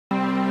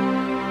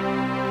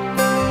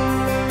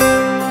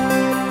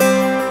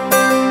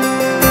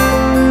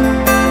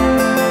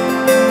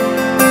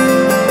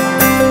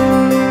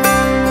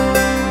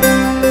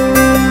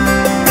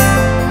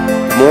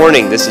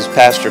morning. This is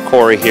Pastor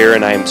Cory here,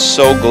 and I am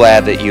so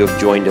glad that you have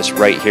joined us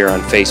right here on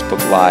Facebook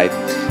Live.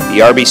 The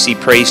RBC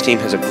Praise Team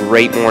has a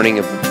great morning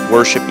of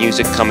worship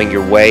music coming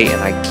your way,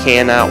 and I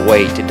cannot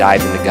wait to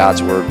dive into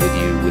God's Word with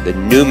you with a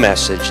new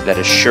message that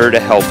is sure to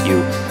help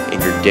you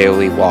in your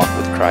daily walk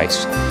with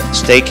Christ.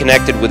 Stay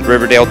connected with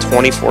Riverdale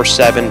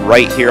 24/7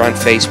 right here on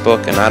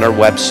Facebook and on our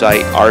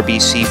website,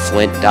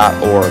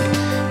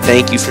 rbcflint.org.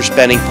 Thank you for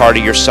spending part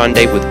of your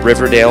Sunday with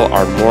Riverdale.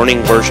 Our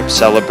morning worship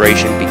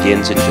celebration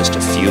begins in just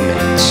a few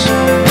minutes.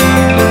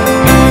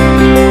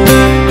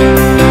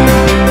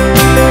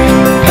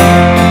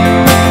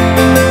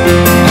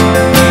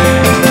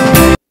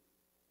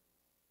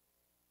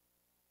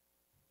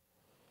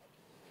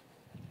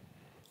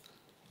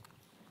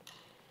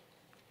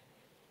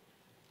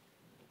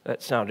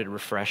 That sounded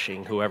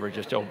refreshing, whoever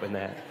just opened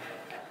that.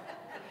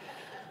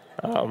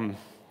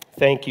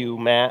 Thank you,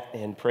 Matt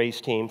and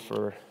Praise Team,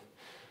 for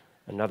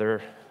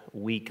another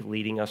week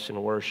leading us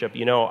in worship.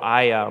 You know,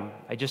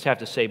 I just have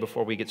to say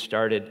before we get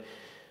started,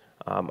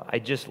 I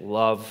just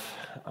love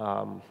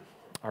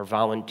our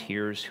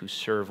volunteers who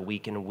serve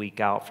week in and week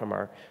out, from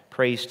our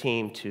praise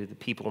team to the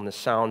people in the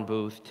sound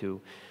booth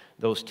to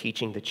those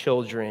teaching the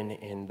children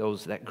and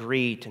those that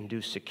greet and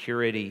do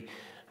security.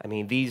 I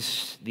mean,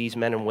 these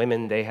men and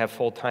women, they have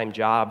full-time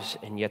jobs,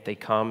 and yet they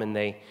come and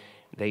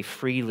they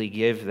freely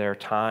give their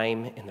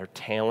time and their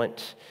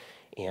talent.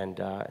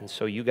 And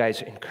so you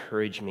guys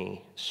encourage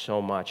me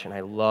so much, and I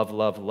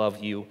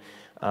love you.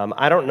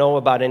 I don't know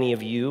about any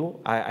of you.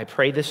 I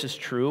pray this is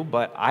true,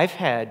 but I've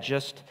had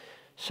just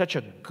such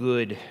a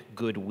good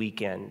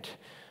weekend.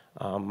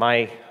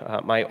 My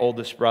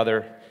oldest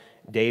brother,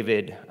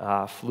 David,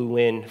 flew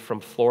in from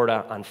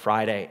Florida on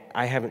Friday.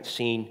 I haven't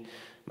seen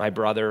my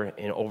brother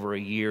in over a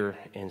year,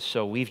 and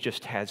so we've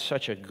just had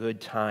such a good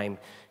time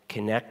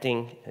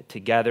connecting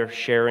together,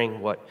 sharing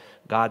what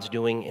God's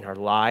doing in our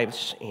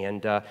lives.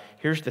 And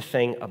here's the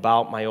thing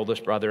about my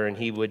oldest brother, and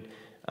he would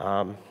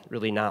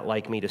really not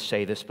like me to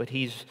say this, but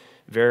he's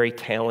very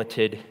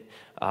talented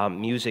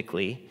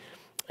musically.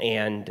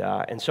 And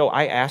so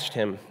I asked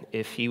him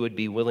if he would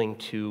be willing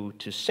to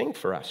sing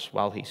for us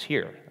while he's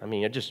here. I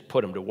mean, I just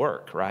put him to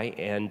work, right?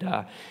 And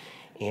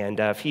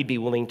if he'd be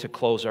willing to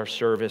close our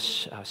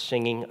service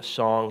singing a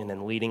song and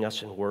then leading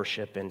us in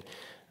worship. And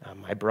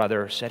my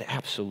brother said,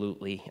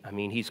 absolutely. I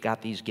mean, he's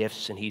got these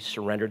gifts and he's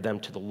surrendered them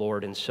to the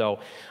Lord. And so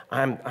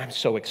I'm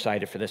so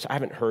excited for this. I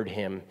haven't heard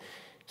him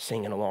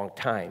sing in a long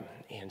time.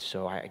 And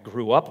so I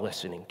grew up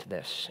listening to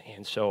this.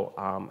 And so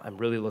I'm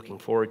really looking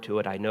forward to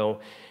it. I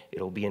know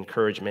it'll be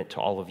encouragement to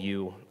all of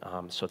you.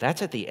 So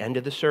that's at the end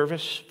of the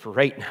service. For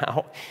right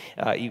now,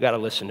 you got to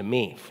listen to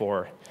me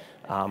for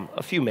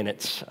a few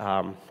minutes.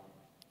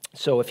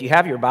 So if you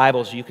have your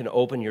Bibles, you can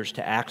open yours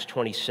to Acts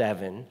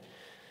 27.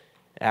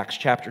 Acts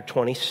chapter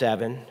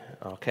 27.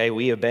 Okay,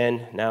 we have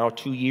been now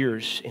 2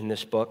 years in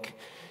this book,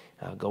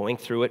 going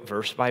through it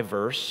verse by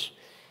verse.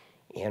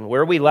 And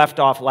where we left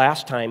off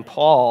last time,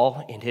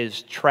 Paul and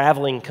his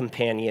traveling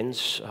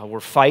companions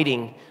were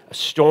fighting a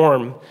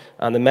storm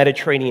on the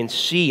Mediterranean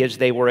Sea as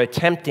they were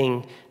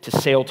attempting to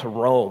sail to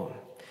Rome.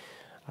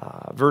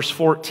 Verse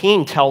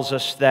 14 tells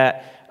us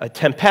that a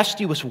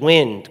tempestuous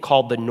wind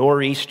called the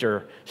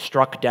nor'easter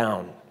struck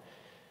down.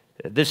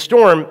 This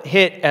storm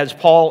hit as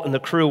Paul and the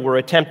crew were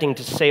attempting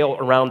to sail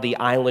around the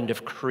island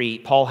of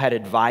Crete. Paul had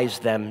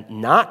advised them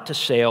not to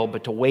sail,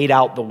 but to wait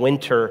out the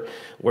winter,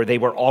 where they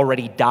were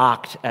already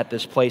docked at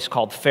this place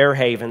called Fair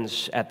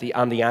Havens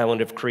on the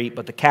island of Crete.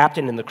 But the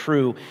captain and the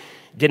crew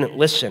didn't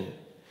listen.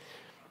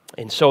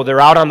 And so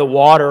they're out on the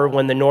water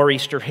when the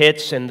nor'easter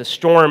hits, and the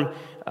storm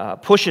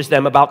pushes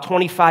them about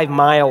 25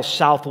 miles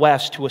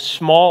southwest to a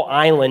small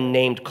island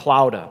named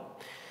Clauda.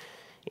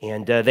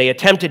 And they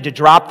attempted to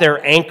drop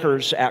their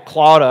anchors at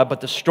Clauda,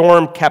 but the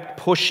storm kept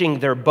pushing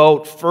their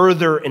boat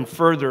further and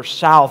further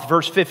south.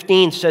 Verse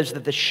 15 says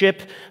that the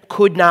ship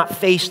could not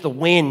face the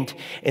wind,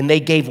 and they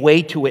gave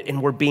way to it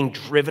and were being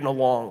driven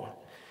along.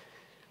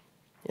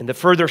 And the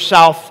further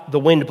south the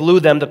wind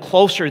blew them, the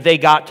closer they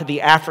got to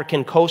the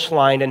African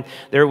coastline. And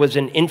there was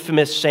an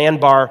infamous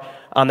sandbar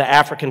on the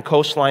African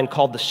coastline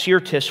called the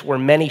Syrtis, where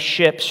many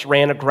ships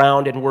ran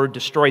aground and were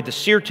destroyed. The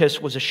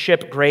Syrtis was a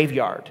ship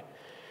graveyard.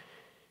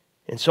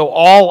 And so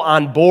all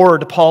on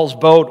board Paul's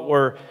boat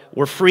were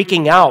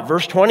freaking out.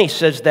 Verse 20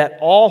 says that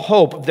all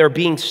hope of their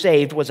being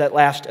saved was at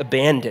last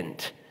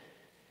abandoned.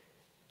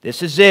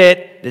 This is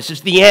it. This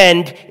is the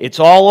end. It's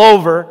all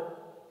over.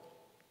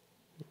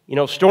 You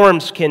know,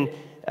 storms can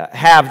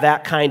have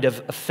that kind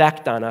of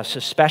effect on us,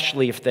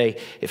 especially if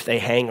they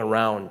hang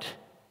around.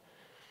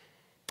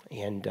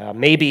 And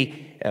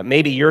maybe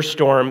your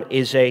storm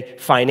is a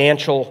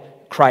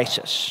financial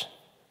crisis.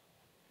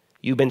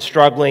 You've been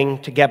struggling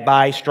to get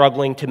by,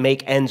 struggling to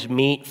make ends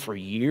meet for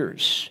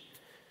years.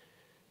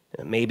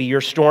 Maybe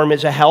your storm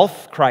is a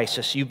health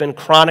crisis. You've been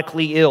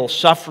chronically ill,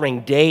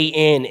 suffering day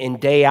in and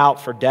day out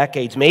for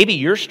decades. Maybe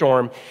your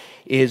storm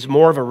is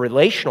more of a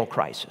relational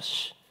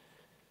crisis.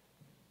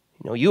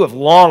 You have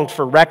longed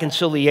for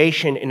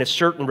reconciliation in a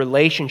certain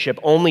relationship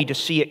only to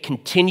see it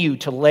continue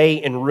to lay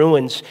in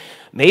ruins.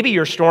 Maybe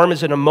your storm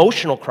is an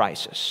emotional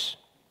crisis.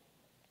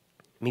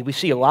 We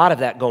see a lot of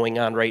that going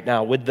on right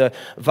now with the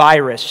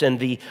virus and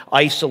the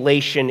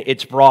isolation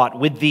it's brought,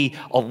 with the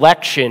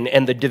election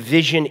and the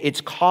division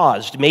it's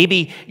caused.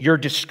 Maybe you're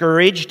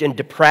discouraged and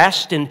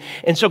depressed. And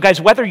so, guys,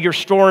 whether your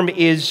storm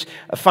is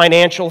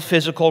financial,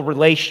 physical,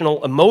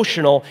 relational,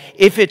 emotional,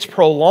 if it's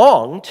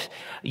prolonged,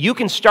 you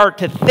can start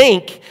to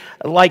think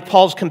like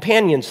Paul's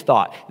companions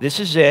thought. This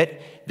is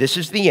it. This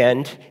is the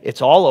end.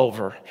 It's all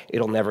over.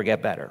 It'll never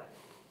get better.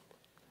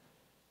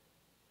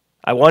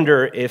 I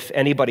wonder if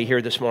anybody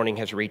here this morning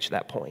has reached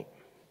that point.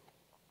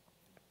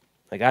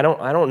 I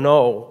don't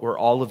know where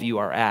all of you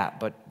are at,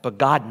 but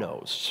God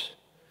knows.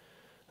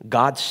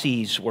 God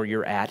sees where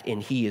you're at,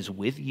 and He is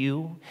with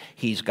you.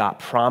 He's got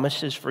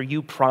promises for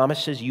you,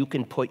 promises you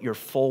can put your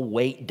full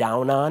weight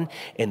down on,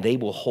 and they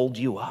will hold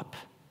you up.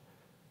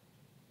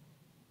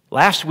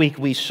 Last week,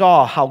 we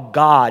saw how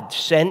God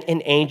sent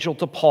an angel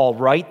to Paul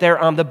right there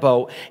on the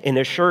boat and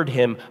assured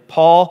him,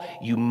 Paul,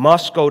 you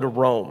must go to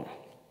Rome.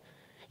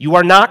 You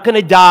are not going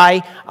to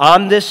die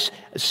on this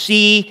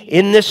sea,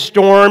 in this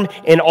storm,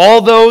 and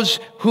all those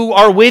who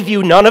are with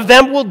you, none of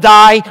them will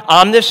die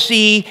on this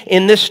sea,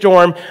 in this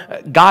storm.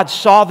 God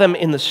saw them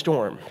in the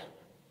storm.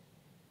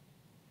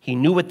 He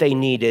knew what they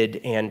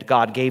needed, and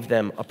God gave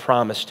them a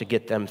promise to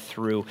get them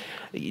through.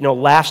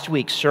 Last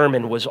week's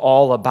sermon was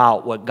all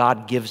about what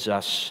God gives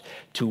us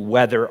to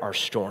weather our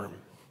storm.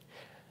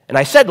 And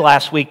I said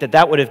last week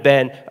that would have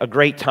been a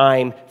great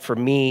time for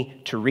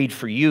me to read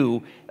for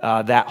you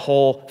that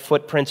whole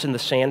Footprints in the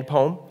Sand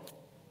poem.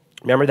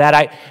 Remember that?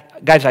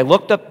 I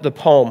looked up the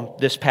poem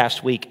this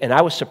past week, and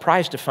I was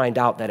surprised to find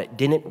out that it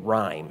didn't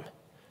rhyme.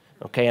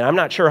 Okay, and I'm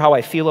not sure how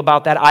I feel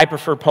about that. I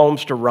prefer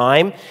poems to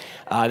rhyme.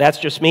 That's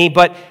just me.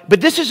 But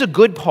this is a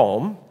good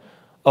poem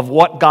of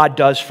what God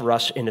does for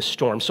us in a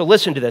storm. So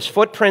listen to this,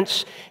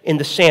 Footprints in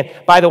the Sand.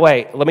 By the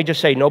way, let me just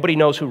say, nobody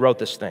knows who wrote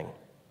this thing.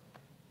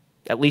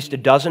 At least a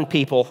dozen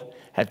people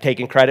have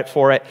taken credit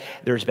for it.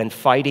 There's been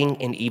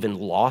fighting and even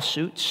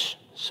lawsuits.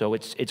 So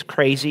it's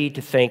crazy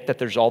to think that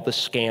there's all this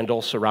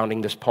scandal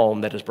surrounding this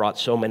poem that has brought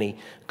so many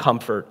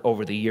comfort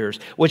over the years.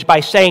 Which by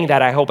saying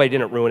that, I hope I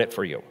didn't ruin it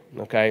for you,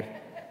 okay?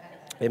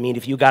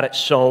 If you got it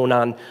sewn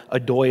on a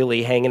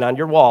doily hanging on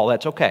your wall,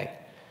 that's okay.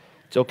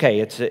 It's okay.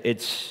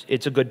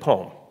 It's a good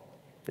poem.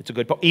 It's a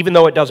good poem. Even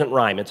though it doesn't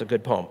rhyme, it's a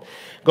good poem.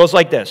 It goes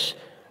like this.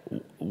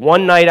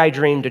 One night I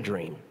dreamed a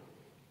dream.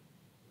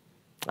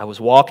 I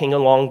was walking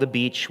along the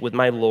beach with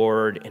my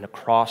Lord, and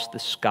across the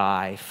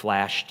sky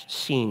flashed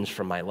scenes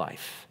from my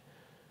life.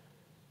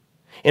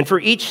 And for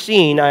each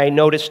scene, I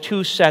noticed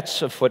two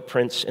sets of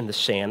footprints in the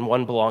sand,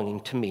 one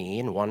belonging to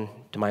me and one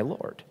to my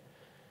Lord.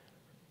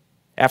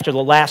 After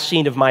the last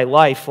scene of my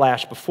life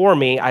flashed before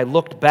me, I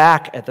looked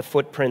back at the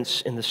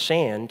footprints in the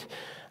sand.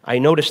 I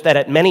noticed that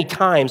at many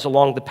times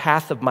along the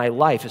path of my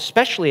life,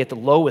 especially at the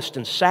lowest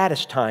and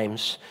saddest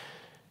times,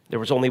 there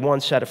was only one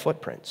set of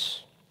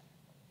footprints.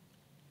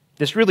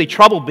 This really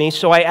troubled me,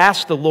 so I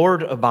asked the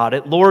Lord about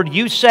it. Lord,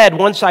 you said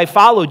once I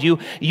followed you,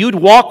 you'd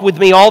walk with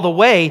me all the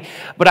way,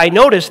 but I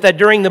noticed that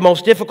during the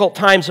most difficult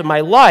times of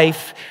my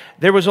life,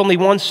 there was only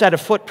one set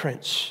of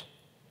footprints.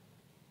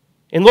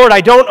 And Lord,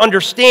 I don't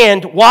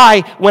understand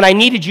why, when I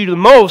needed you the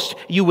most,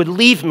 you would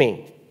leave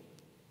me.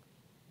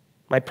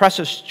 My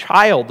precious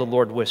child, the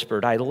Lord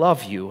whispered, I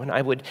love you, and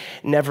I would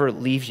never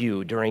leave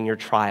you during your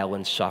trial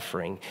and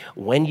suffering.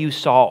 When you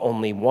saw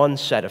only one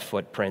set of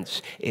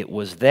footprints, it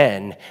was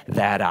then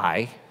that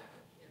I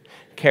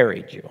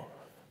carried you.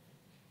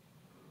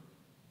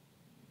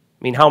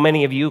 How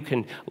many of you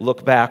can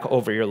look back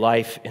over your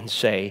life and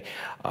say,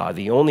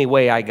 the only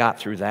way I got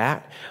through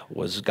that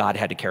was God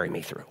had to carry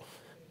me through?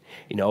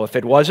 If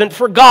it wasn't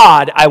for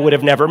God, I would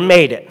have never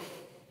made it.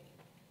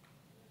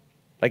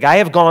 I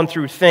have gone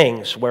through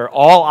things where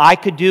all I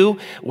could do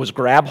was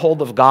grab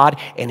hold of God,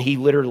 and He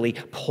literally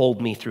pulled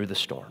me through the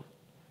storm.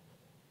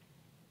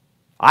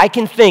 I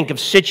can think of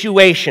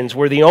situations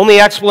where the only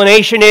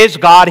explanation is,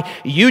 God,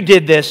 you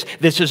did this.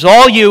 This is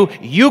all you.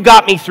 You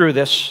got me through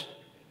this.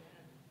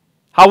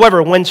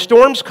 However, when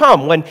storms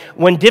come,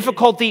 when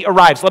difficulty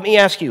arrives, let me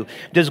ask you,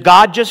 does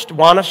God just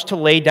want us to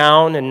lay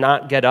down and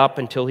not get up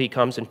until He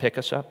comes and pick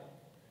us up?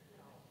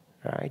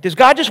 All right. Does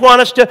God just want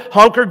us to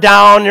hunker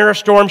down near a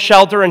storm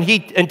shelter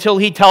until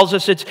He tells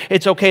us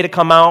it's okay to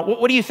come out?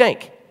 What do you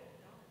think?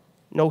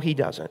 No, He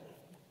doesn't.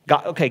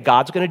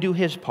 God's going to do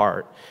His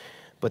part,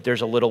 but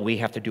there's a little we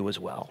have to do as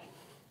well.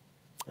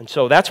 And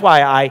so that's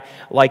why I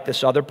like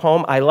this other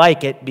poem. I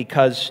like it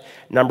because,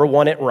 number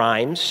one, it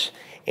rhymes,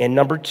 and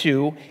number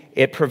two,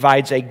 it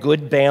provides a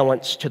good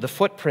balance to the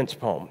Footprints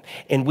poem.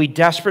 And we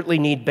desperately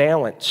need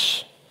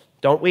balance.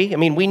 Don't we?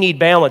 We need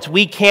balance.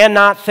 We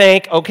cannot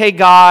think, okay,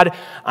 God,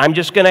 I'm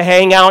just going to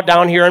hang out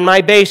down here in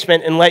my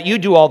basement and let you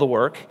do all the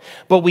work.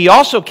 But we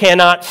also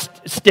cannot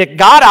stick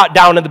God out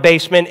down in the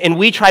basement and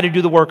we try to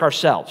do the work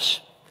ourselves.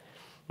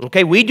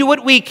 Okay, we do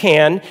what we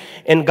can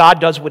and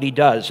God does what He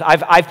does.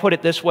 I've put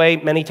it this way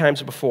many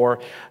times before.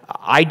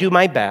 I do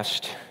my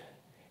best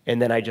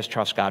and then I just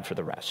trust God for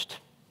the rest.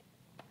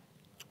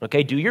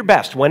 Okay, do your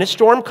best. When a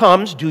storm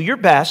comes, do your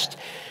best,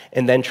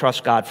 and then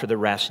trust God for the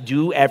rest.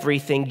 Do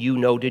everything you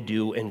know to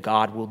do, and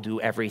God will do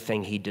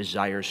everything He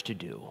desires to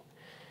do.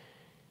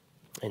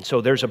 And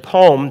so there's a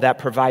poem that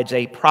provides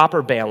a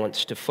proper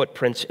balance to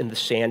footprints in the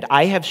sand.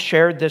 I have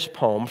shared this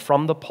poem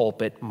from the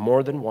pulpit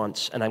more than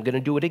once, and I'm going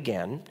to do it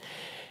again.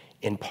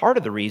 And part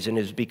of the reason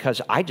is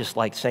because I just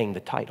like saying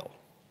the title.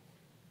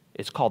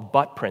 It's called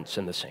Butt Prints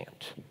in the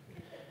Sand.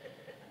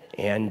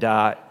 And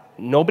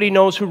nobody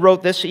knows who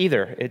wrote this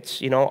either.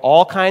 It's,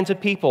 all kinds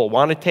of people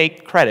want to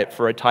take credit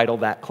for a title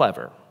that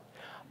clever.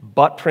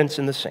 Butt Prints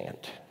in the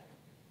Sand.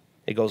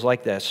 It goes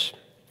like this.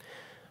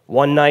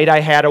 One night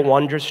I had a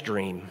wondrous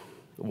dream.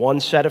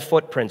 One set of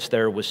footprints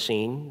there was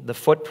seen, the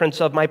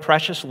footprints of my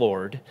precious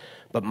Lord,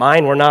 but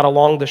mine were not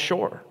along the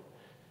shore.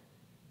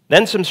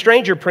 Then some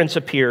stranger prints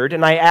appeared,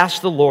 and I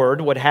asked the Lord,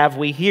 what have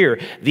we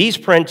here? These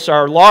prints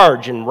are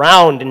large and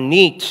round and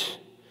neat,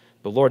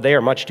 but Lord, they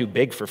are much too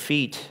big for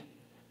feet.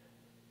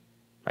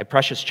 My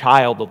precious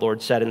child, the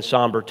Lord said in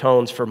somber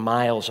tones, for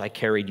miles I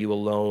carried you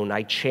alone.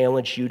 I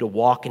challenged you to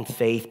walk in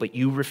faith, but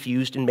you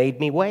refused and made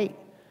me wait.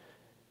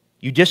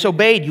 You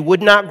disobeyed, you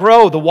would not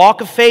grow. The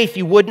walk of faith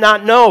you would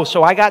not know.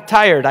 So I got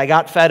tired, I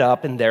got fed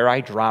up, and there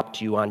I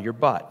dropped you on your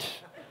butt.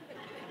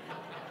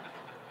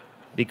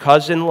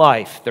 Because in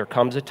life there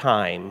comes a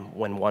time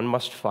when one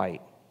must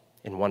fight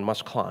and one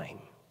must climb,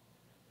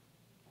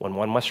 when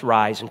one must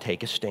rise and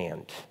take a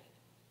stand,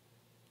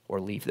 or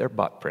leave their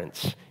butt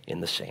prints in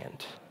the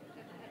sand.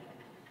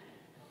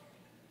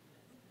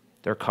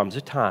 There comes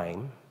a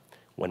time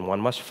when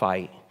one must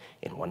fight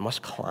and one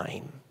must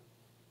climb.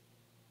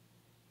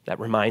 That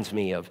reminds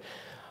me of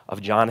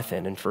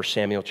Jonathan in 1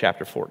 Samuel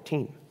chapter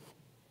 14.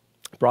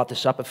 I brought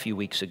this up a few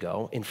weeks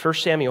ago. In 1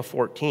 Samuel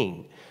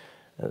 14,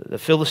 the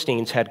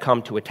Philistines had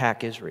come to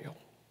attack Israel.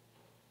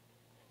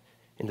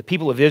 And the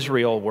people of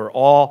Israel were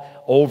all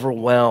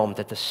overwhelmed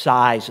at the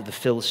size of the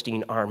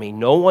Philistine army,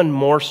 no one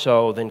more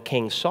so than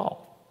King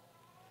Saul.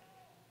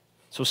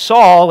 So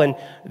Saul and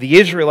the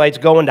Israelites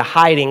go into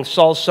hiding.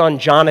 Saul's son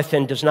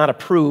Jonathan does not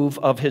approve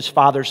of his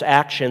father's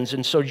actions,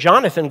 and so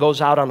Jonathan goes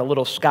out on a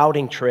little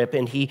scouting trip,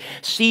 and he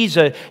sees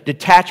a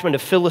detachment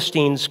of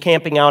Philistines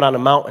camping out on a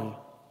mountain.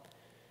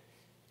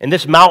 And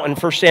this mountain,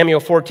 1 Samuel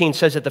 14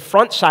 says that the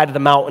front side of the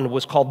mountain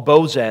was called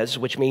Bozez,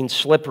 which means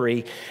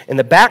slippery, and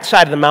the back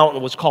side of the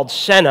mountain was called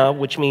Senna,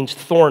 which means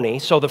thorny.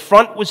 So the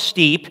front was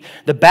steep,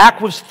 the back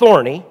was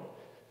thorny.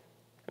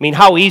 I mean,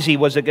 how easy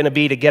was it going to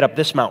be to get up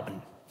this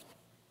mountain?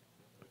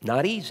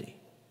 Not easy.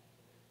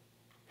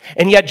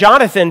 And yet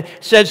Jonathan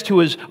says to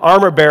his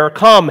armor bearer,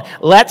 come,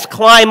 let's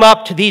climb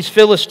up to these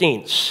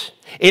Philistines.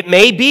 It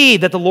may be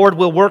that the Lord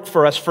will work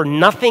for us, for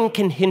nothing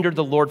can hinder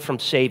the Lord from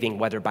saving,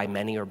 whether by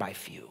many or by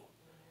few.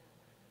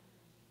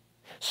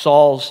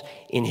 Saul's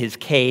in his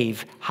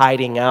cave,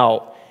 hiding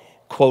out,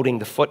 quoting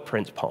the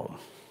Footprints poem.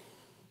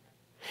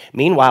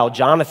 Meanwhile,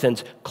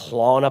 Jonathan's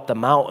clawing up the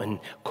mountain,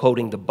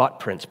 quoting the Butt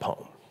Prints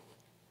poem.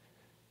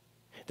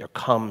 There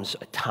comes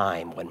a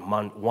time when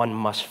one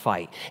must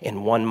fight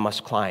and one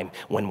must climb,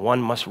 when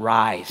one must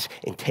rise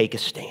and take a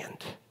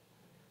stand.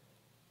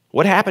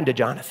 What happened to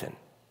Jonathan?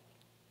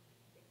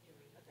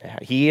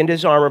 He and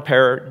his armor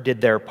bearer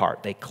did their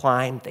part. They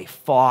climbed, they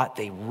fought,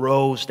 they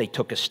rose, they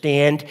took a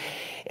stand.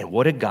 And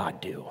what did God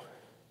do?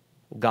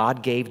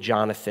 God gave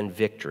Jonathan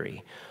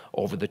victory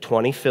over the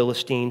 20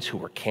 Philistines who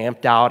were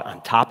camped out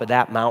on top of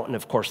that mountain.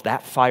 Of course,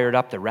 that fired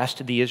up the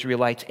rest of the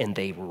Israelites, and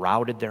they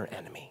routed their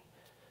enemy.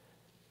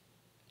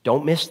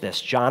 Don't miss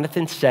this.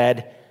 Jonathan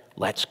said,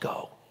 let's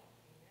go.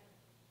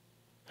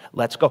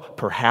 Let's go.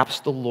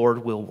 Perhaps the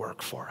Lord will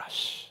work for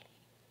us.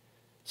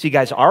 See,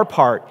 guys, our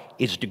part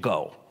is to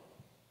go.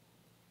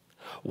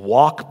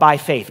 Walk by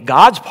faith.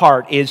 God's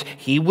part is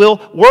He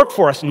will work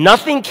for us.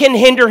 Nothing can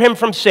hinder Him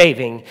from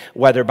saving,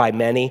 whether by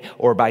many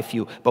or by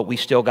few. But we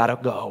still got to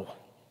go.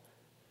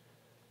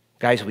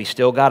 Guys, we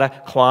still got to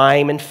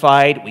climb and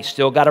fight. We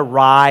still got to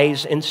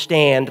rise and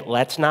stand.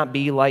 Let's not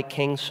be like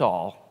King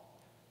Saul,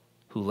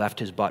 who left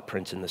his butt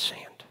prints in the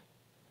sand.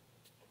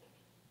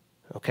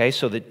 Okay,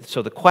 so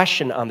the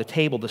question on the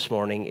table this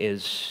morning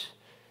is,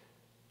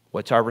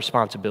 what's our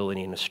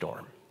responsibility in a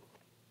storm?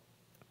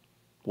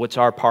 What's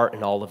our part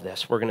in all of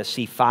this? We're going to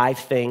see 5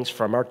 things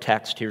from our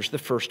text. Here's the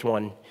first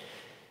one: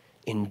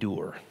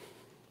 endure.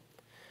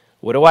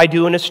 What do I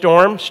do in a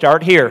storm?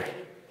 Start here.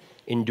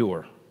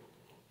 Endure.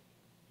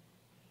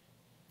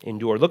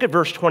 Endure. Look at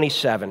verse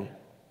 27.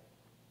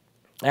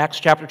 Acts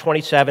chapter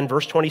 27,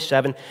 verse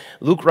 27.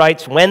 Luke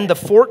writes, when the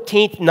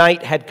 14th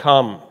night had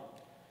come.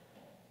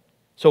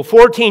 So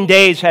 14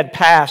 days had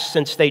passed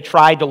since they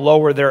tried to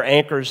lower their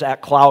anchors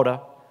at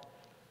Clauda.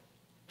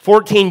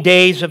 14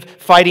 days of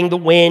fighting the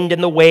wind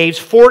and the waves.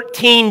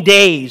 14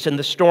 days, and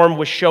the storm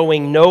was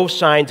showing no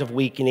signs of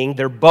weakening.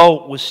 Their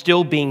boat was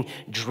still being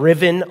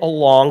driven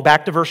along.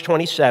 Back to verse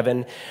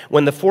 27.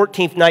 When the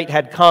 14th night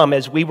had come,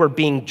 as we were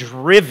being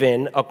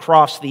driven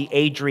across the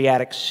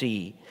Adriatic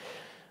Sea.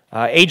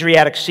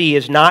 Adriatic Sea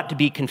is not to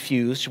be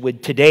confused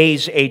with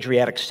today's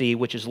Adriatic Sea,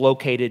 which is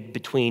located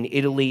between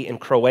Italy and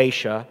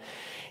Croatia.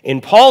 In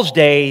Paul's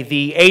day,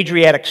 the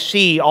Adriatic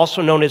Sea,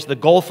 also known as the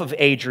Gulf of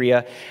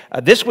Adria,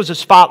 this was a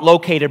spot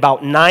located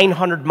about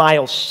 900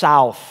 miles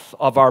south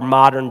of our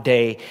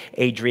modern-day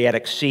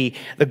Adriatic Sea.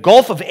 The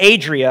Gulf of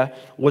Adria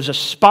was a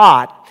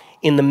spot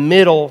in the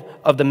middle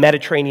of the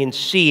Mediterranean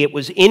Sea. It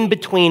was in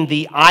between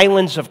the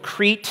islands of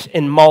Crete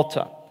and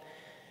Malta.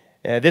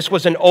 This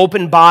was an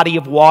open body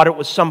of water. It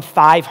was some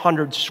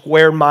 500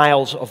 square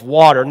miles of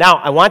water. Now,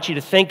 I want you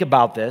to think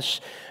about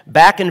this.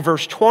 Back in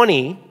verse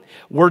 20,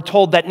 we're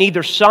told that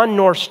neither sun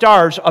nor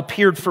stars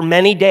appeared for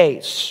many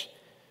days.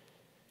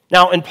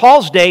 Now, in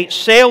Paul's day,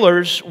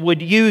 sailors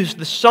would use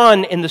the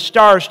sun and the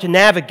stars to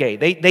navigate.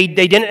 They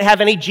didn't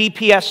have any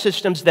GPS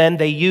systems then.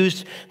 They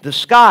used the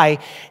sky,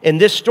 and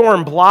this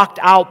storm blocked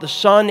out the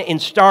sun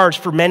and stars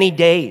for many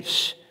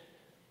days.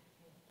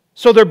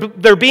 So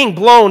they're being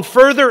blown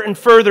further and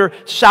further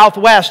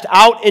southwest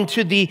out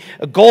into the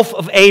Gulf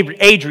of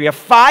Adria,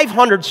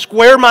 500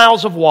 square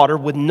miles of water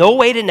with no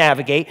way to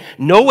navigate,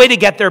 no way to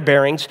get their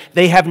bearings.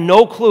 They have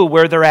no clue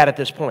where they're at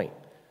this point.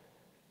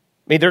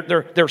 I mean,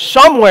 they're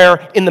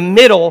somewhere in the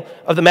middle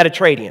of the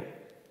Mediterranean.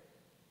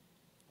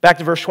 Back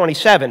to verse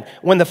 27.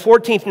 When the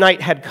 14th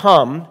night had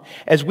come,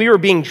 as we were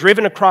being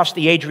driven across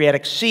the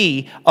Adriatic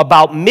Sea,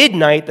 about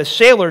midnight, the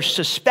sailors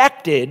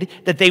suspected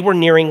that they were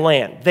nearing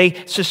land.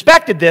 They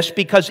suspected this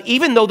because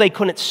even though they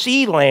couldn't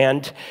see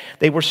land,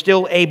 they were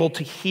still able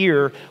to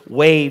hear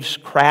waves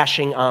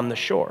crashing on the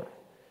shore.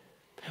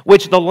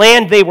 Which the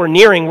land they were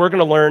nearing, we're going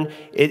to learn,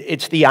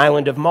 it's the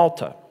island of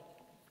Malta.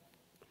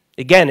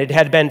 Again, it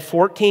had been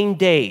 14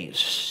 days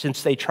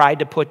since they tried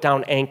to put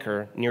down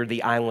anchor near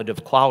the island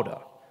of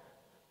Clauda.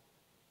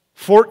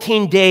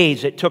 14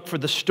 days it took for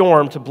the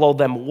storm to blow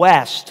them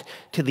west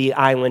to the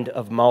island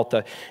of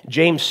Malta.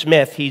 James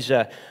Smith, he's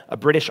a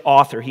British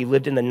author. He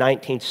lived in the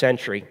 19th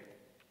century.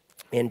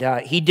 And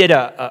he did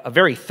a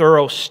very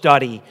thorough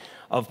study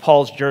of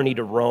Paul's journey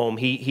to Rome.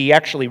 He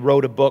actually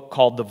wrote a book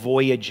called The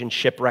Voyage and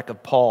Shipwreck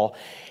of Paul.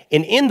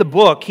 And in the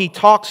book, he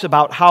talks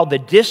about how the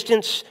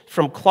distance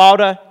from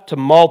Clauda to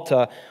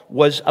Malta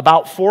was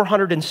about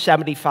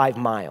 475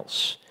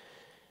 miles.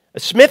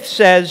 Smith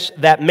says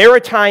that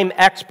maritime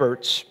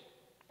experts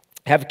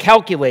have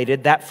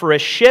calculated that for a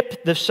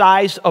ship the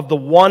size of the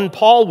one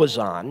Paul was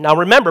on, now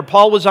remember,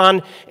 Paul was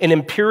on an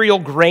imperial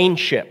grain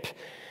ship.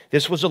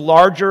 This was a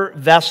larger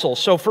vessel.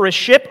 So for a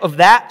ship of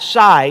that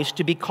size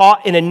to be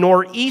caught in a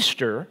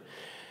nor'easter,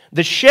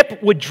 the ship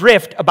would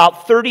drift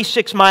about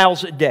 36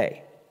 miles a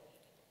day.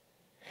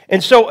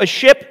 And so a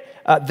ship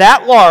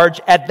that large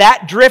at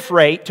that drift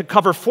rate to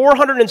cover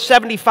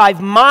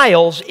 475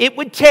 miles, it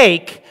would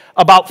take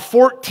about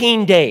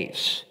 14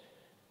 days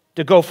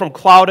to go from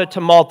Clauda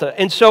to Malta.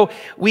 And so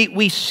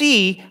we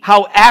see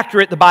how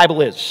accurate the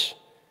Bible is.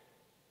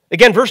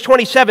 Again, verse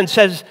 27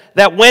 says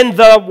that when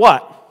the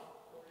what?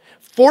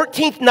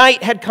 14th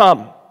night had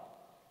come.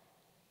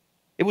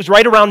 It was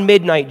right around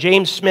midnight.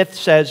 James Smith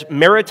says,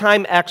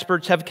 maritime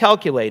experts have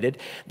calculated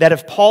that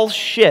if Paul's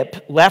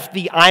ship left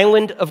the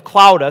island of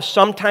Clauda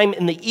sometime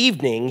in the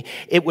evening,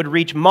 it would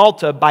reach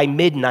Malta by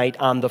midnight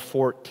on the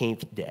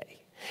 14th day.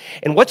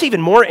 And what's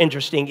even more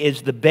interesting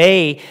is the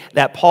bay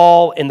that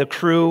Paul and the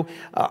crew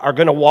are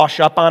going to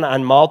wash up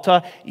on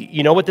Malta.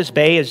 You know what this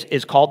bay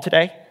is called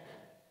today?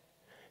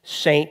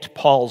 St.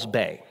 Paul's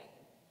Bay,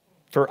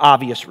 for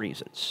obvious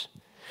reasons.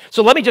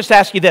 So let me just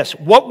ask you this.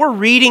 What we're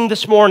reading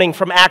this morning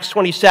from Acts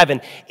 27,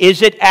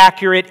 is it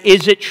accurate?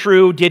 Is it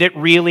true? Did it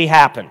really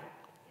happen?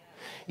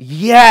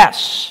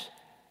 Yes.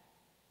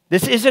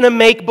 This isn't a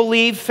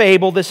make-believe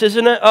fable. This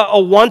isn't a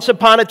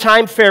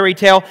once-upon-a-time fairy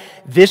tale.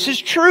 This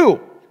is true.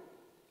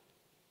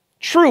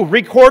 True,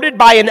 recorded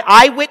by an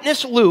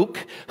eyewitness,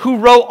 Luke, who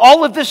wrote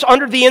all of this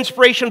under the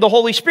inspiration of the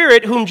Holy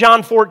Spirit, whom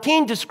John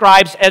 14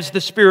 describes as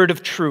the Spirit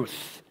of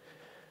truth.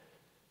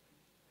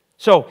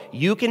 So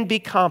you can be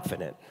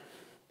confident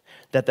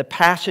that the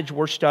passage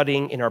we're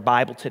studying in our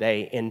Bible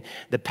today and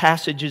the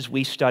passages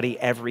we study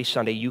every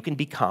Sunday, you can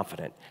be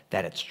confident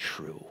that it's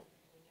true.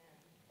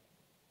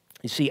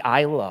 You see,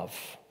 I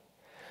love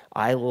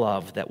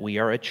that we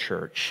are a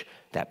church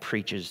that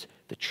preaches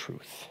the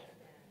truth.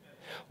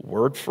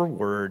 Word for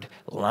word,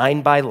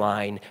 line by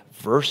line,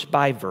 verse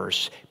by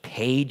verse,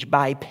 page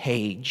by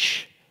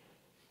page.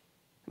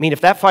 I mean,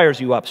 if that fires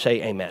you up,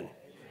 say amen.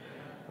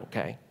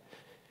 Okay?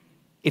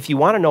 If you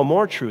want to know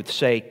more truth,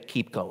 say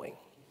keep going.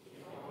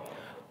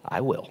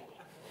 I will.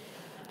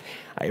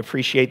 I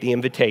appreciate the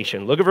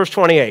invitation. Look at verse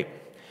 28.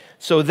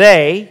 So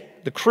they,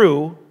 the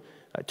crew,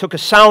 took a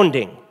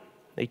sounding.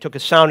 They took a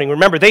sounding.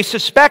 Remember, they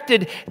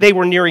suspected they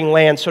were nearing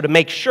land, so to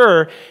make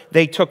sure,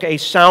 they took a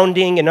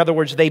sounding. In other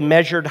words, they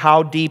measured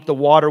how deep the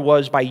water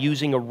was by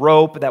using a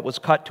rope that was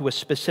cut to a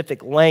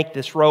specific length.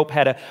 This rope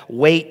had a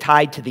weight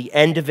tied to the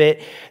end of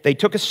it. They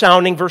took a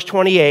sounding, verse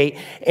 28,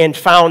 and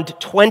found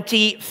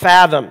 20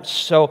 fathoms.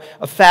 So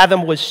a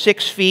fathom was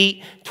 6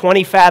 feet.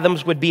 20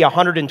 fathoms would be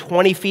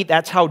 120 feet.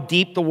 That's how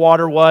deep the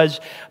water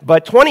was.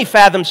 But 20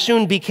 fathoms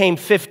soon became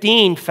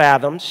 15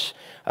 fathoms.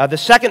 The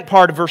second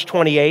part of verse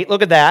 28,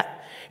 look at that.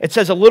 It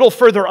says a little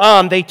further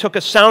on, they took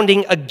a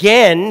sounding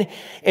again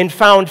and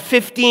found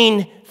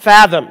 15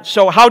 fathoms.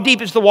 So how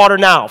deep is the water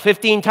now?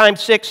 15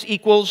 times 6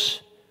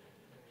 equals?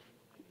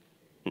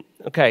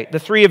 Okay, the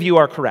three of you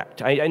are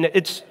correct.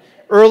 It's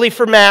early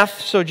for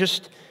math, so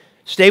just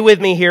stay with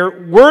me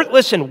here. Were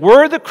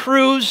the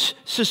crew's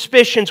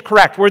suspicions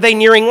correct? Were they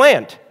nearing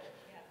land?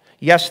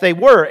 Yes, they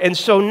were. And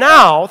so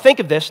now, think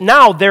of this,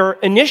 now their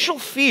initial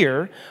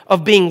fear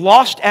of being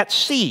lost at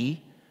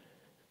sea,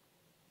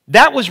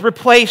 that was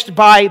replaced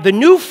by the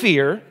new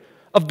fear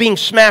of being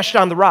smashed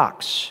on the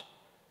rocks.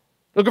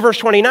 Look at verse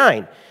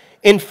 29.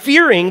 In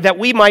fearing that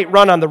we might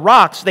run on the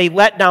rocks, they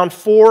let down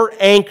 4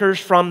 anchors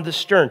from the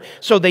stern.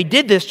 So they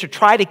did this to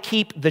try to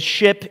keep the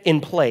ship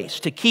in place,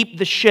 to keep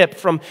the ship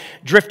from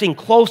drifting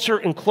closer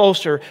and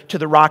closer to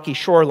the rocky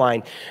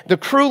shoreline. The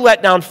crew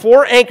let down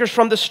 4 anchors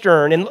from the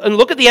stern, and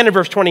look at the end of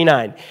verse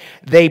 29.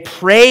 They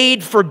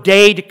prayed for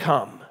day to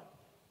come.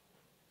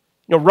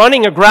 You know,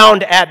 running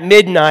aground at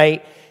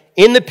midnight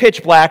in the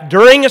pitch black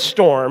during a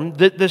storm,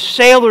 the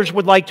sailors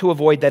would like to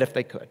avoid that if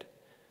they could.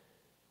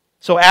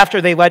 So after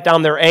they let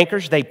down their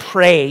anchors, they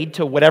prayed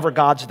to whatever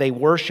gods they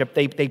worshiped.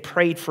 They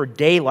prayed for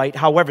daylight.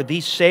 However,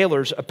 these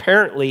sailors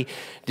apparently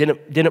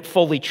didn't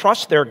fully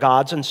trust their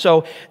gods, and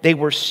so they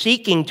were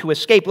seeking to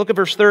escape. Look at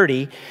verse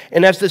 30.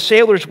 And as the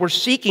sailors were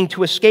seeking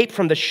to escape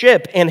from the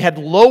ship and had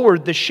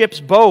lowered the ship's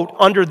boat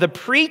under the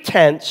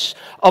pretense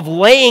of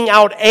laying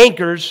out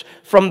anchors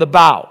from the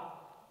bow.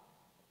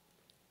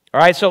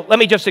 All right, so let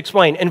me just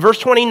explain. In verse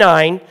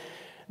 29,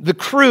 the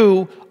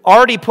crew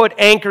already put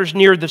anchors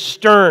near the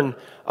stern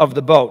of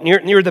the boat,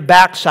 near the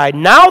backside.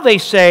 Now they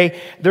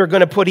say they're going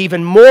to put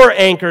even more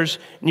anchors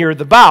near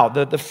the bow,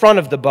 the front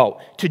of the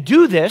boat. To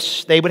do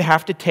this, they would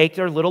have to take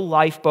their little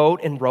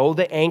lifeboat and row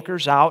the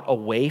anchors out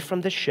away from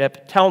the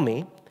ship. Tell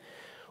me,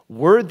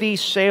 were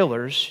these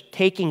sailors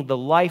taking the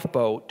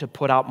lifeboat to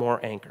put out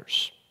more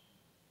anchors?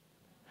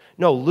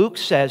 No, Luke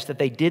says that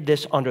they did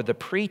this under the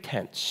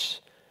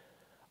pretense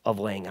of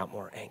laying out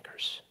more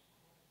anchors.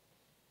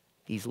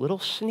 These little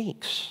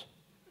sneaks.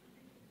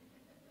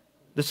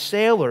 The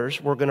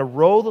sailors were going to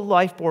row the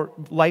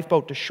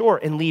lifeboat to shore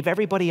and leave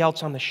everybody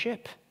else on the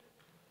ship.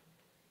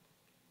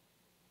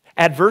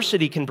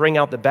 Adversity can bring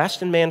out the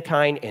best in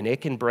mankind, and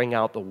it can bring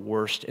out the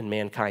worst in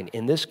mankind.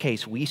 In this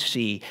case, we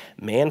see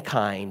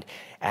mankind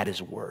at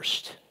his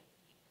worst.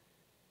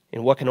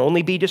 In what can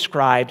only be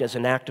described as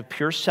an act of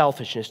pure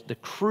selfishness, the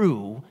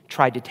crew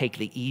tried to take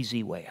the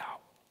easy way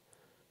out.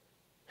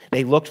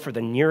 They looked for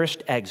the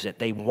nearest exit.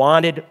 They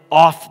wanted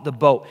off the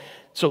boat.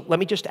 So let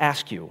me just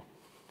ask you,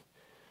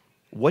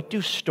 what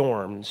do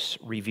storms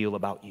reveal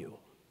about you?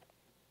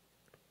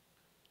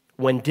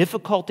 When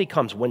difficulty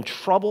comes, when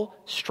trouble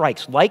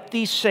strikes, like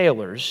these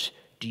sailors,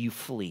 do you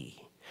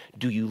flee?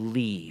 Do you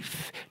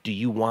leave? Do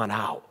you want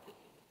out?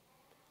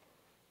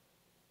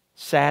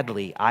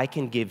 Sadly, I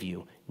can give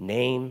you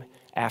name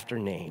after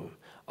name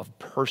of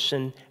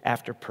person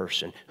after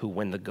person who,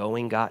 when the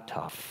going got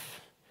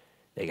tough,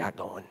 they got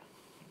going.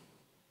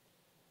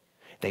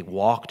 They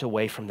walked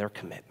away from their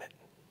commitment.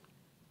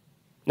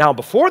 Now,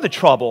 before the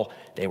trouble,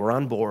 they were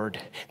on board.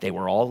 They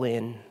were all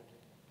in.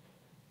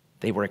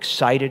 They were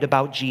excited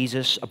about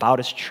Jesus, about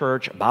his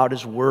church, about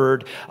his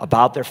word,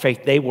 about their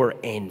faith. They were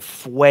en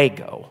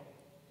fuego.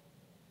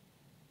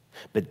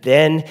 But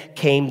then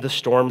came the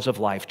storms of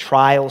life,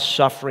 trials,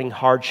 suffering,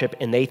 hardship,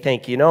 and they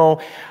think,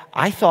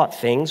 I thought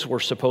things were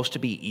supposed to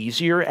be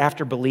easier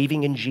after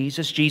believing in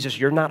Jesus. Jesus,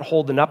 you're not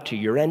holding up to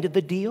your end of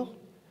the deal?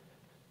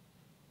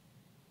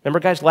 Remember,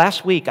 guys,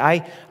 last week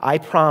I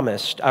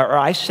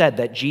said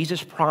that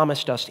Jesus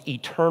promised us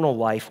eternal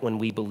life when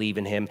we believe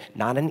in him,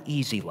 not an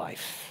easy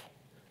life.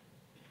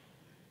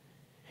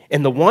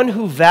 And the one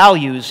who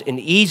values an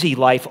easy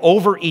life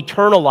over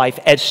eternal life,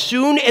 as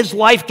soon as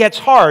life gets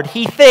hard,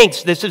 he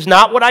thinks, this is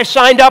not what I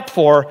signed up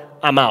for,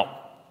 I'm out.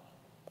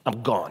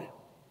 I'm gone.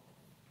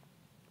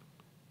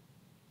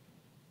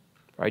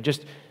 All right,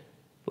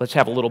 let's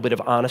have a little bit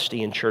of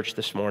honesty in church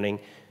this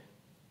morning.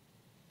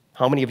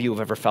 How many of you have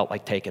ever felt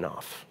like taking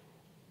off?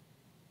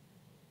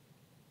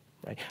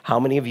 Right? How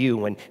many of you,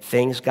 when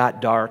things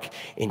got dark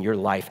in your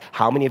life,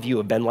 how many of you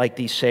have been like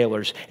these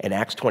sailors in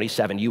Acts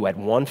 27? You had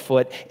one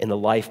foot in the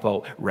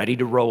lifeboat, ready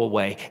to row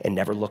away and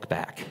never look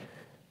back.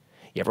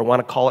 You ever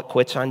want to call it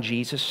quits on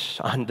Jesus,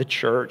 on the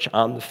church,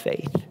 on the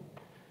faith?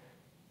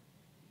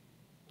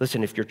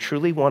 Listen, if you're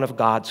truly one of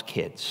God's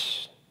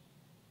kids,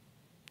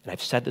 and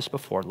I've said this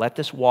before, let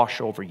this wash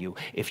over you.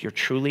 If you're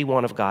truly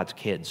one of God's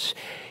kids,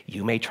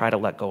 you may try to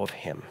let go of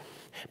him,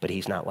 but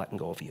he's not letting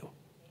go of you.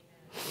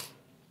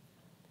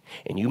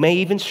 And you may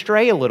even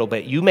stray a little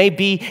bit. You may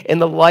be in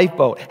the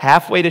lifeboat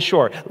halfway to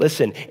shore.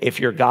 Listen,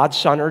 if you're God's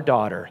son or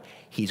daughter,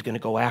 he's going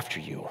to go after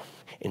you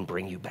and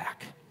bring you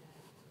back.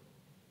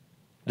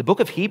 The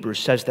book of Hebrews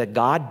says that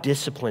God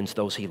disciplines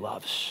those he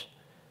loves.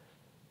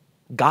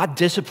 God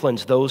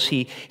disciplines those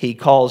he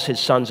calls his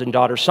sons and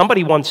daughters.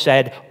 Somebody once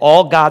said,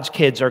 all God's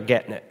kids are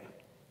getting it.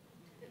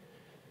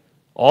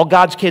 All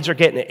God's kids are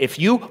getting it. If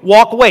you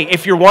walk away,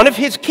 if you're one of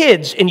his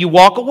kids and you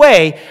walk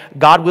away,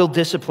 God will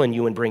discipline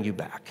you and bring you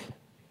back.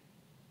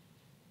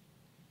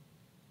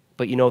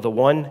 But you know, the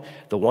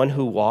one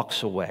who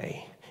walks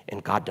away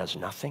and God does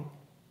nothing,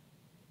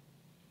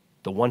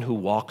 the one who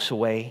walks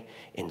away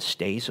and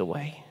stays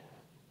away,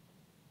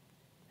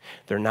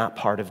 they're not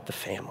part of the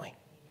family.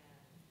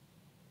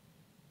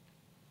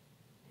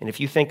 And if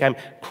you think I'm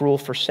cruel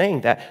for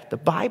saying that, the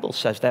Bible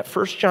says that.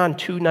 1 John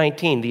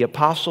 2:19, the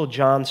Apostle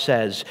John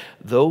says,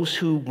 those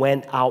who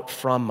went out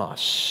from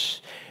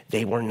us,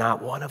 they were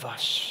not one of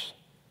us.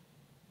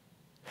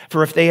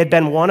 For if they had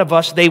been one of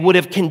us, they would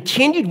have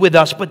continued with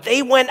us, but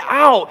they went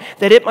out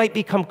that it might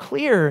become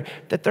clear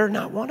that they're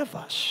not one of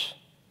us.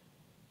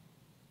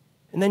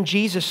 And then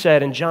Jesus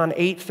said in John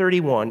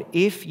 8:31,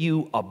 if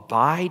you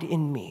abide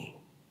in me,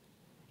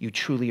 you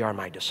truly are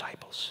my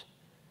disciples.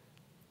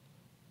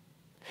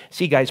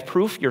 See, guys,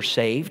 proof you're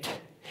saved,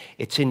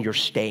 it's in your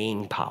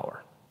staying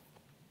power.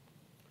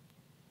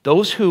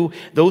 Those who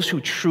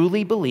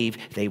truly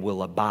believe, they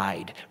will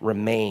abide,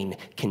 remain,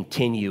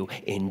 continue,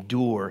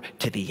 endure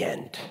to the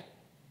end.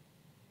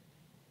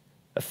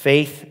 A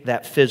faith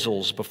that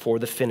fizzles before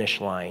the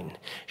finish line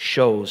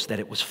shows that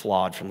it was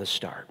flawed from the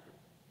start.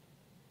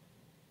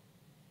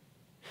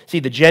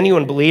 See, the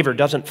genuine believer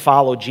doesn't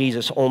follow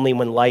Jesus only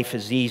when life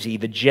is easy.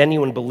 The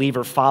genuine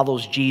believer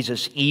follows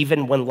Jesus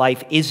even when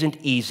life isn't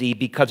easy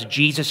because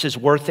Jesus is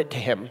worth it to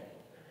him.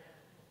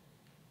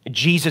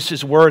 Jesus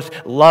is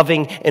worth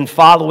loving and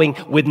following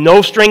with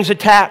no strings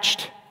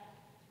attached.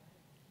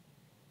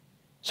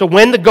 So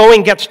when the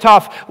going gets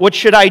tough, what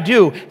should I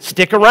do?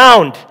 Stick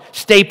around,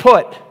 stay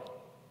put.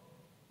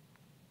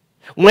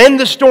 When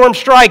the storm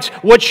strikes,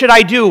 what should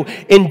I do?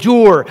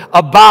 Endure,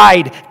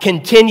 abide,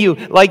 continue.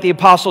 Like the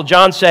Apostle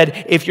John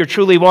said, if you're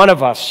truly one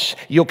of us,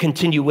 you'll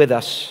continue with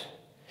us.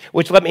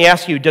 Which, let me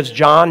ask you, does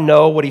John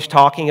know what he's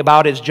talking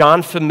about? Is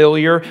John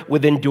familiar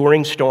with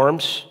enduring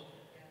storms?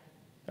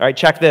 All right,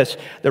 check this.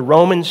 The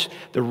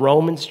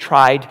Romans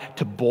tried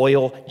to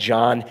boil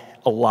John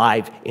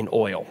alive in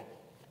oil.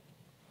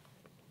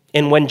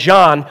 And when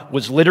John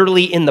was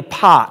literally in the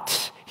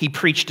pot, he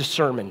preached a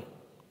sermon.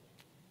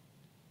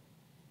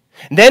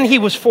 Then he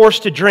was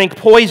forced to drink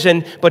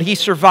poison, but he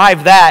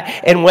survived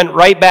that and went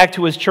right back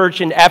to his church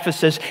in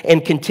Ephesus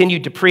and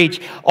continued to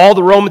preach. All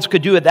the Romans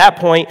could do at that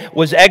point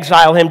was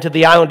exile him to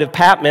the island of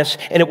Patmos,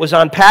 and it was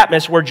on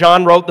Patmos where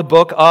John wrote the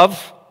book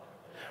of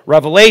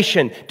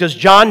Revelation. Does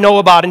John know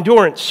about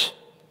endurance?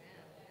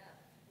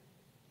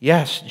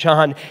 Yes,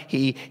 John,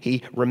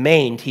 he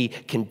remained, he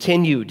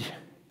continued.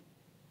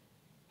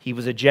 He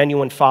was a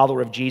genuine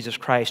follower of Jesus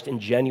Christ, and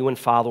genuine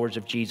followers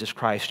of Jesus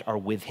Christ are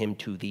with him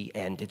to the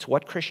end. It's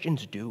what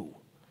Christians do.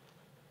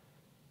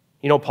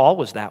 You know, Paul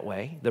was that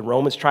way. The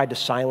Romans tried to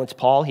silence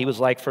Paul. He was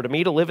like, for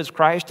me to live is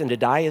Christ and to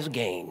die is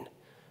gain.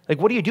 Like,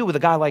 what do you do with a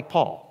guy like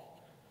Paul?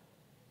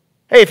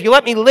 Hey, if you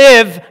let me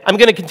live, I'm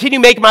going to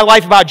continue making my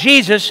life about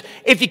Jesus.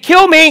 If you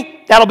kill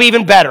me, that'll be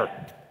even better.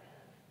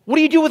 What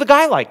do you do with a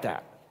guy like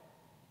that?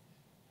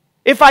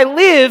 If I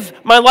live,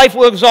 my life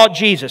will exalt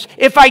Jesus.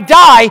 If I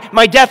die,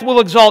 my death will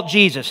exalt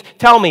Jesus.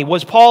 Tell me,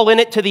 was Paul in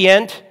it to the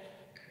end?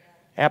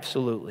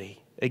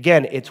 Absolutely.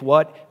 Again, it's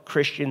what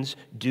Christians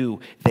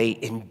do. They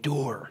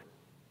endure.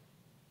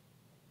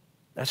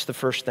 That's the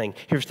first thing.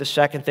 Here's the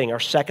second thing. Our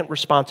second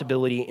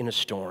responsibility in a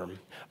storm.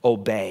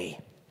 Obey.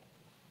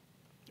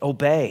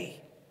 Obey.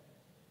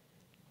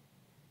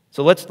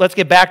 So let's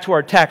get back to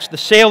our text. The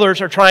sailors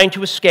are trying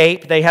to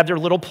escape. They have their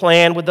little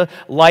plan with the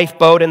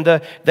lifeboat and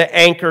the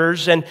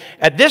anchors. And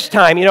at this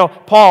time, you know,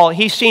 Paul,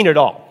 he's seen it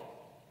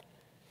all.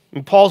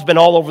 And Paul's been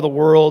all over the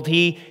world.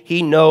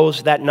 He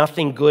knows that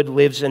nothing good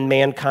lives in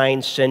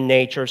mankind's sin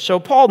nature. So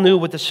Paul knew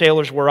what the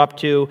sailors were up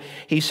to.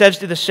 He says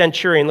to the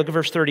centurion, look at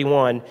verse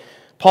 31.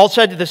 Paul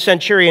said to the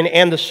centurion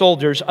and the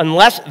soldiers,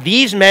 unless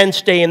these men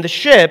stay in the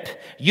ship,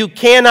 you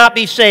cannot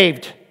be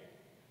saved.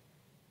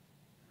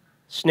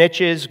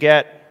 Snitches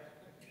get...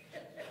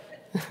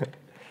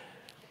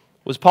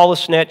 Was Paul a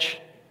snitch?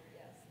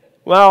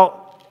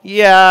 Well,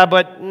 yeah,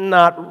 but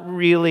not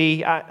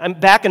really. I'm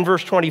back in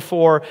verse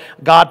 24.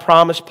 God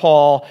promised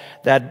Paul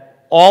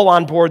that all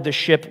on board the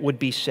ship would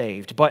be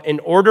saved. But in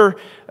order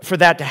for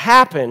that to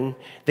happen,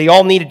 they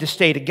all needed to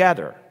stay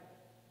together.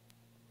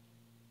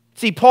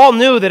 See, Paul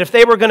knew that if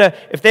they were going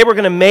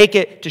to make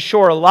it to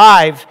shore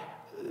alive,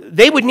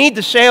 they would need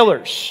the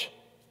sailors.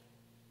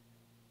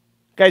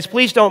 Guys,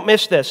 please don't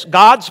miss this.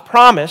 God's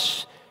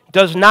promise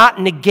does not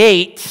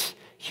negate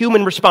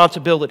human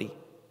responsibility.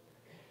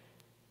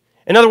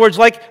 In other words,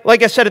 like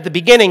I said at the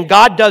beginning,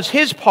 God does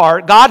his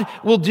part. God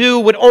will do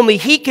what only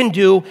he can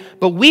do,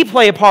 but we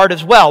play a part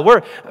as well.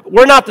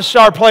 We're not the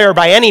star player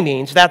by any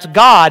means. That's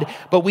God,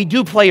 but we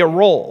do play a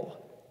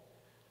role.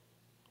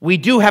 We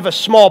do have a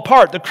small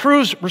part. The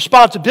crew's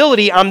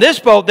responsibility on this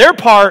boat, their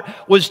part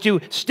was to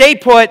stay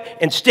put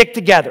and stick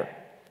together.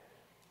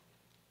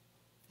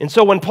 And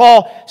so when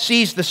Paul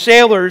sees the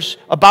sailors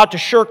about to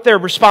shirk their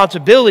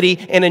responsibility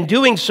and in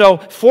doing so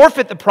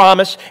forfeit the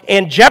promise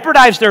and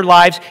jeopardize their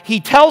lives, he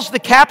tells the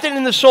captain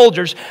and the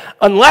soldiers,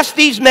 unless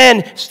these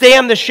men stay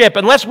on the ship,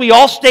 unless we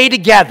all stay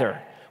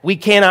together, we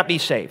cannot be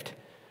saved.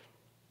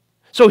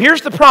 So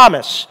here's the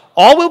promise.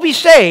 All will be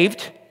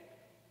saved,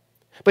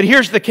 But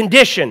here's the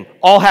condition: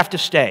 all have to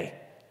stay.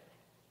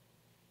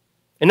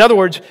 In other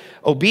words,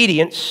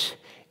 obedience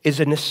is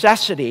a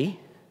necessity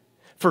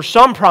for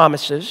some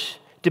promises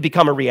to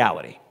become a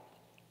reality.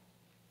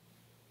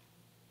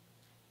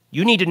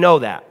 You need to know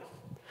that.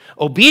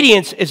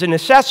 Obedience is a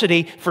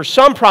necessity for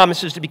some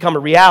promises to become a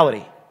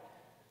reality.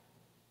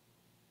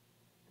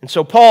 And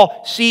so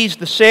Paul sees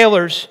the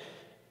sailors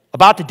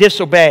about to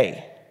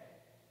disobey.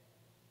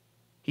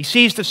 He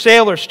sees the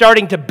sailors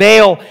starting to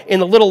bail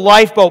in the little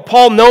lifeboat.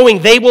 Paul,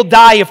 knowing they will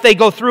die if they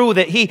go through with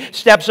it, he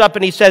steps up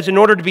and he says, in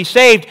order to be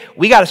saved,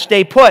 we got to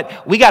stay put.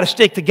 We got to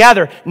stick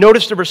together.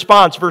 Notice the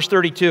response, verse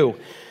 32.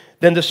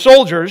 Then the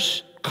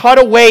soldiers cut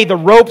away the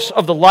ropes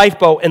of the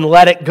lifeboat and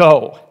let it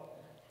go.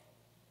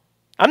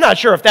 I'm not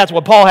sure if that's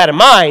what Paul had in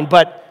mind,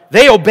 but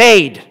they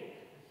obeyed.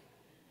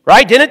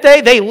 Right? Didn't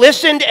they? They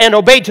listened and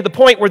obeyed to the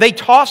point where they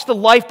tossed the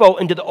lifeboat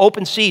into the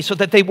open sea so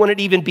that they wouldn't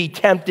even be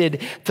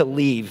tempted to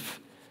leave.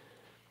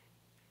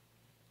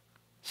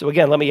 So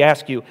again, let me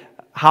ask you,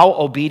 how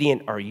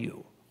obedient are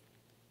you?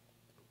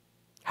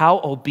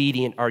 How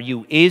obedient are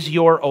you? Is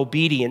your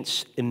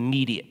obedience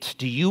immediate?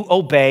 Do you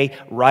obey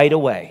right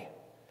away?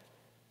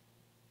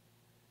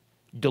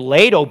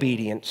 Delayed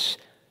obedience,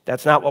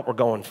 that's not what we're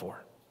going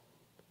for.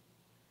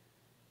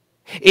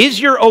 Is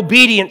your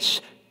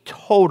obedience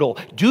total?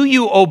 Do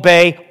you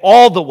obey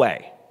all the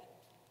way?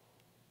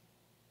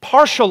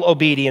 Partial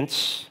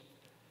obedience,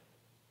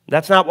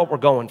 that's not what we're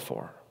going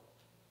for.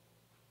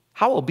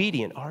 How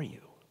obedient are you?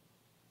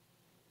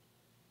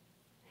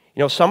 You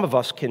know, some of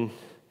us can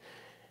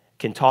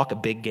talk a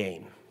big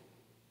game.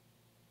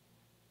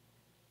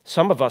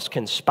 Some of us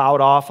can spout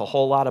off a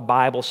whole lot of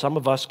Bible. Some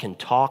of us can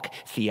talk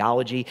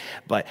theology.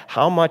 But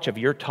how much of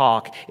your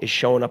talk is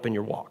showing up in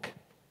your walk?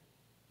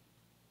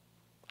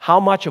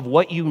 How much of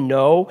what you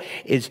know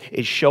is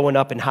showing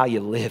up in how you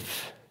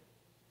live?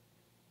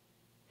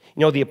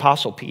 You know, the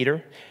Apostle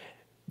Peter,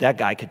 that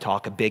guy could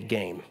talk a big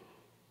game.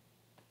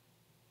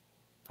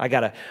 I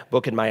got a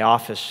book in my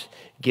office,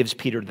 gives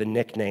Peter the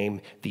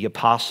nickname, the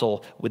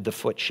apostle with the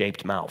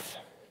foot-shaped mouth.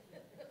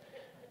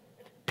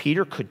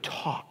 Peter could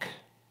talk.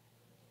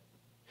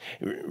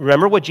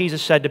 Remember what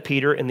Jesus said to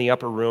Peter in the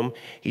upper room?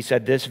 He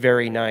said, this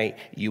very night,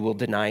 you will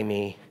deny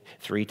me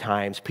 3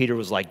 times. Peter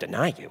was like,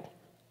 deny you?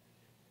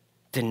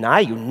 Deny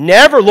you?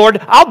 Never, Lord.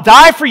 I'll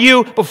die for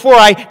you before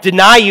I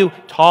deny you.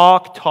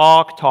 Talk,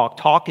 talk, talk.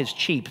 Talk is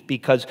cheap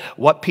because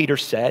what Peter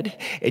said,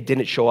 it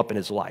didn't show up in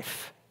his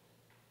life.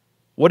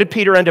 What did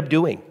Peter end up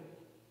doing?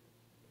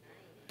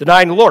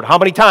 Denying the Lord. How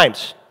many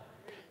times?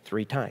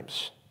 3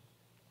 times.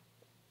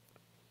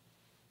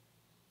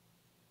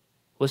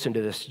 Listen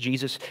to this.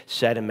 Jesus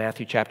said in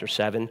Matthew chapter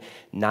 7,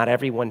 not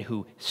everyone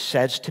who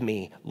says to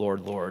me,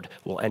 Lord, Lord,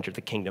 will enter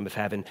the kingdom of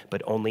heaven,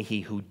 but only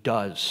he who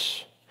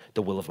does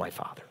the will of my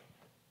Father.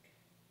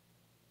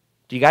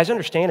 Do you guys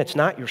understand? It's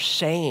not your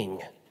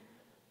saying.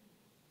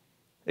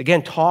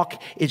 Again,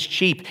 talk is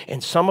cheap,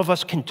 and some of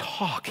us can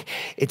talk.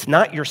 It's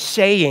not your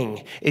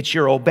saying, it's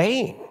your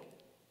obeying.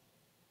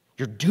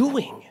 You're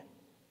doing.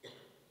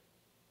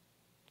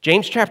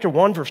 James chapter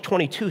 1, verse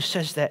 22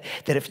 says that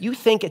if you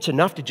think it's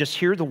enough to just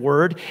hear the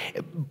word,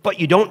 but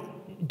you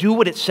don't do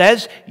what it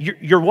says,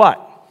 you're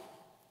what?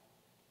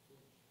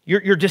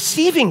 You're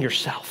deceiving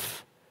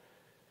yourself.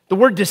 The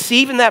word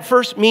deceive in that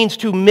verse means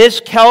to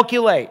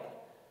miscalculate.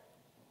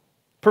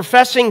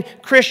 Professing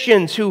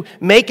Christians who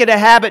make it a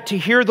habit to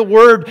hear the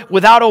word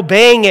without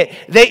obeying it,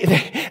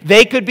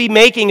 they could be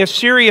making a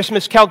serious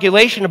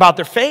miscalculation about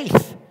their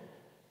faith.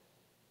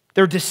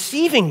 They're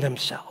deceiving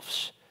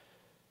themselves.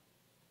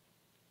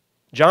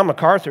 John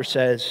MacArthur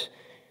says,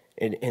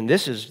 and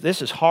this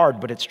is hard,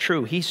 but it's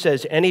true. He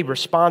says any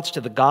response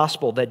to the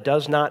gospel that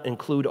does not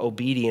include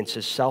obedience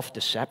is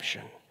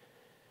self-deception.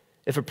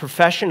 If a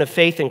profession of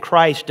faith in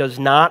Christ does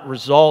not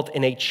result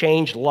in a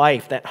changed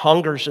life that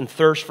hungers and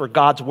thirsts for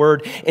God's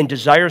word and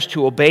desires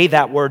to obey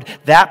that word,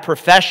 that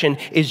profession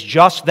is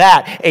just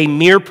that, a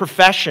mere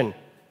profession.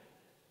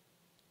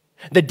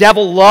 The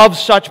devil loves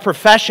such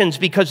professions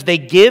because they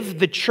give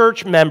the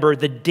church member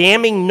the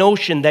damning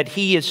notion that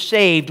he is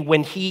saved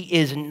when he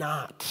is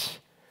not.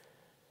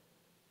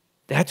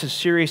 That's as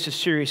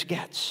serious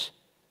gets.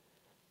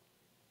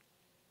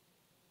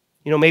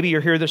 You know, maybe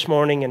you're here this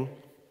morning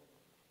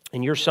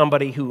and you're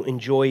somebody who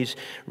enjoys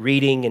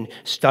reading and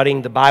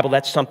studying the Bible.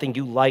 That's something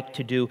you like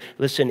to do.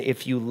 Listen,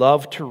 if you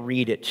love to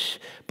read it,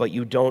 but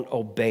you don't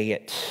obey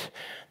it,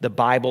 the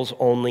Bible's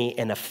only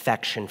an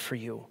affection for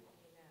you.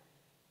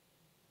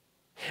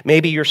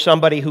 Maybe you're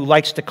somebody who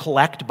likes to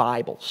collect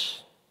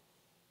Bibles.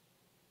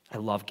 I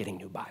love getting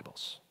new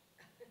Bibles.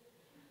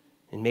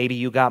 And maybe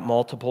you got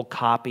multiple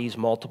copies,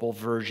 multiple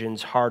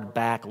versions,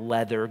 hardback,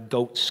 leather,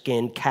 goat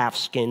skin, calf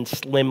skin,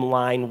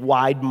 slimline,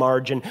 wide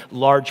margin,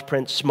 large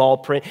print, small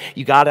print.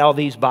 You got all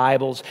these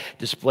Bibles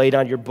displayed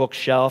on your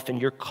bookshelf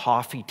and your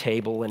coffee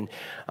table and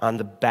on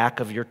the back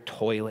of your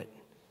toilet.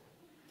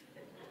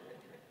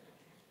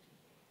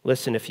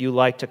 Listen, if you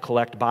like to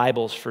collect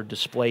Bibles for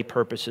display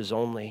purposes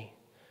only,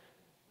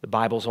 the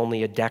Bible's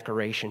only a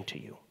decoration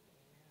to you.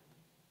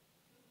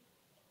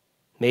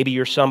 Maybe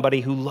you're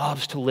somebody who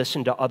loves to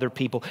listen to other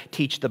people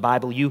teach the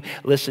Bible. You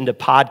listen to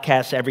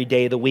podcasts every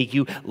day of the week.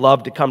 You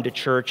love to come to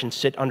church and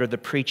sit under the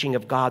preaching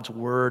of God's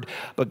word.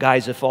 But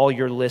guys, if all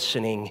your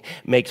listening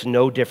makes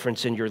no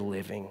difference in your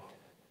living,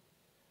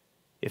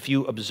 if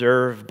you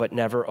observe but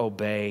never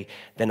obey,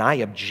 then I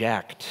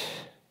object,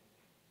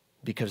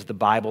 because the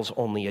Bible's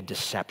only a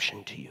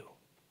deception to you.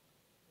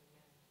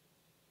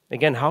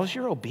 Again, how's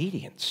your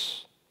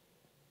obedience?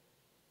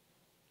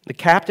 The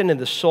captain and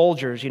the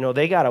soldiers,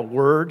 they got a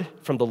word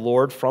from the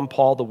Lord, from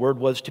Paul. The word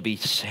was to be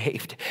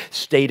saved,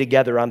 stay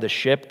together on the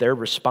ship. Their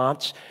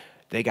response,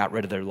 they got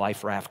rid of their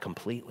life raft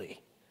completely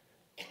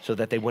so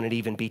that they wouldn't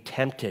even be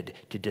tempted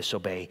to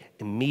disobey.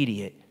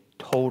 Immediate,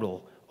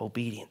 total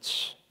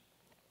obedience.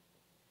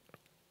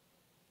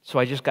 So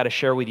I just got to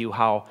share with you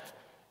how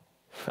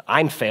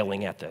I'm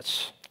failing at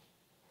this.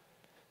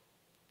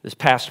 This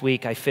past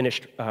week, I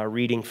finished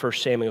reading 1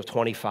 Samuel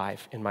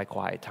 25 in my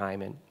quiet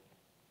time, and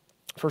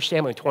 1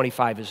 Samuel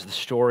 25 is the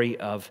story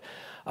of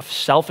a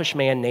selfish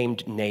man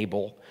named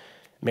Nabal,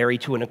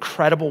 married to an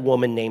incredible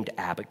woman named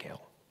Abigail.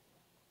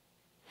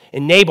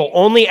 And Nabal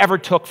only ever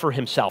took for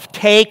himself.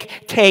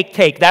 Take, take,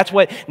 take. That's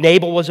what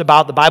Nabal was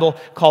about. The Bible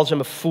calls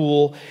him a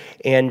fool.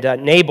 And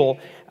Nabal,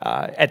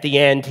 at the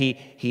end,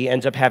 he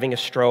ends up having a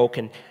stroke.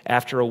 And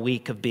after a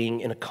week of being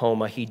in a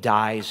coma, he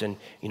dies. And,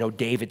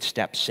 David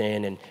steps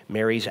in and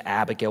marries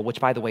Abigail, which,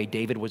 by the way,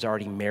 David was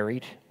already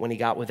married when he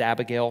got with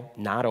Abigail.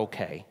 Not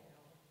okay.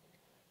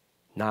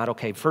 Not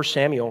okay. 1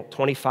 Samuel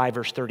 25,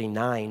 verse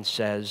 39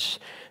 says,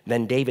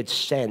 "Then David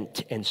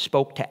sent and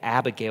spoke to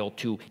Abigail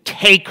to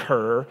take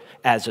her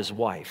as his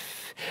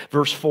wife."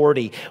 Verse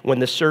 40, "When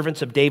the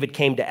servants of David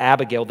came to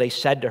Abigail, they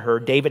said to her,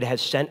 'David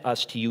has sent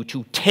us to you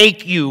to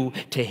take you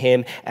to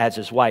him as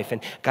his wife.'"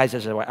 And guys,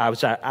 as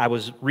I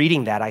was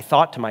reading that, I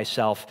thought to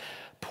myself,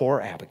 poor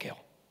Abigail.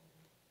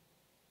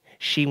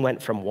 She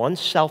went from one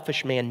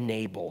selfish man,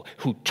 Nabal,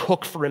 who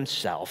took for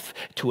himself,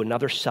 to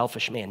another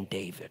selfish man,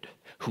 David,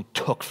 who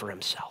took for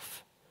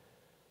himself.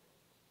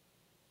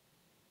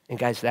 And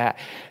guys, that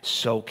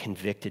so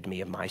convicted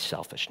me of my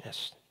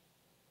selfishness.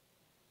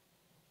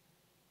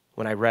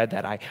 When I read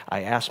that, I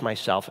asked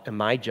myself,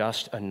 am I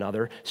just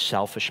another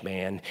selfish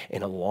man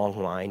in a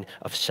long line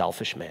of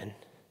selfish men?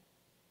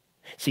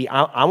 See,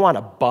 I want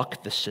to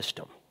buck the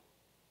system.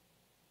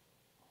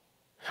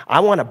 I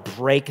want to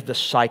break the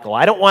cycle.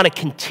 I don't want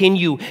to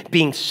continue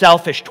being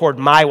selfish toward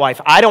my wife.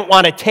 I don't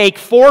want to take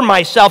for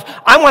myself.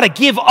 I want to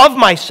give of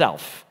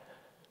myself.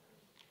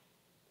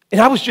 And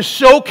I was just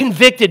so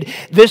convicted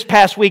this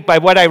past week by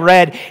what I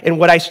read and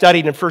what I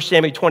studied in 1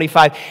 Samuel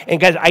 25. And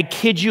guys, I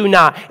kid you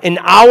not, an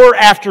hour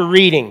after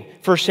reading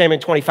 1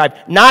 Samuel 25,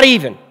 not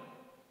even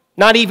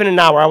an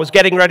hour, I was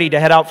getting ready to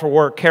head out for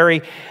work.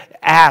 Cory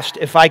asked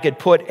if I could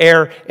put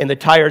air in the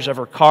tires of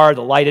her car.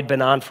 The light had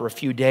been on for a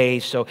few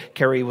days, so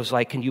Cory was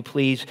like, "Can you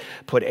please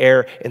put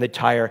air in the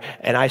tire?"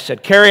 And I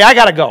said, "Cory, I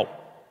got to go.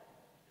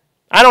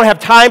 I don't have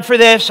time for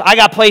this. I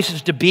got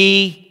places to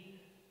be."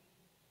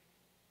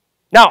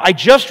 Now, I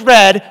just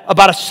read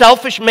about a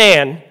selfish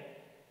man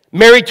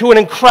married to an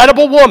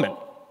incredible woman.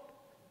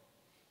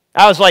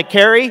 I was like,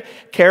 Cory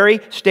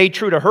stayed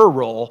true to her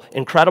role,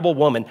 incredible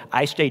woman.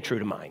 I stayed true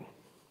to mine,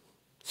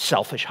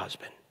 selfish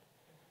husband.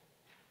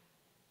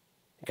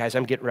 Guys,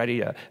 I'm getting ready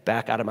to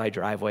back out of my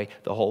driveway.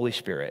 The Holy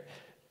Spirit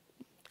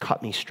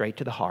cut me straight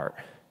to the heart,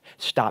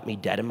 stopped me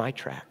dead in my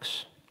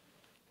tracks.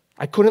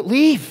 I couldn't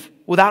leave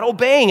without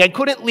obeying. I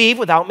couldn't leave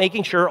without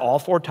making sure all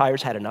 4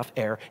 tires had enough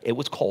air. It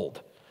was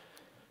cold.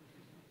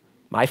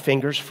 My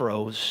fingers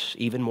froze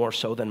even more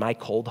so than my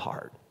cold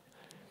heart.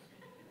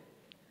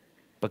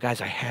 But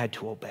guys, I had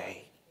to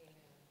obey.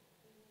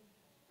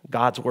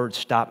 God's word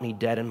stopped me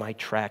dead in my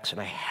tracks,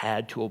 and I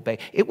had to obey.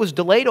 It was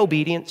delayed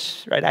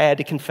obedience, right? I had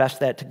to confess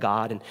that to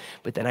God,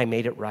 but then I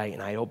made it right,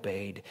 and I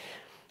obeyed.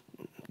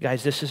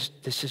 Guys, this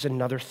is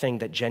another thing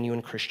that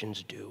genuine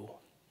Christians do.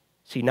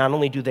 See, not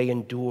only do they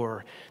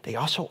endure, they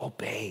also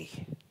obey.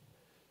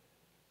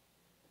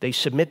 They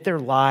submit their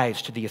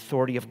lives to the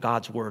authority of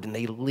God's word, and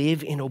they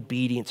live in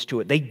obedience to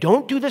it. They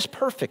don't do this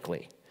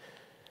perfectly,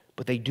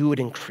 but they do it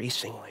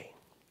increasingly.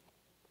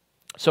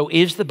 So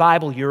is the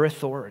Bible your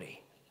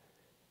authority?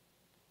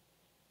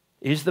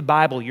 Is the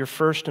Bible your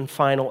first and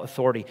final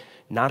authority?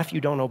 Not if you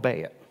don't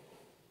obey it.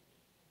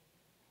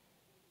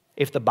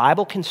 If the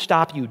Bible can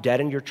stop you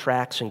dead in your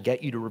tracks and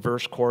get you to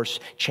reverse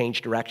course,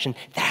 change direction,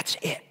 that's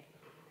it.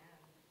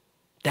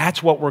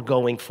 That's what we're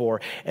going for,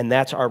 and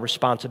that's our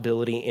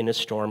responsibility in a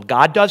storm.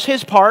 God does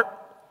his part.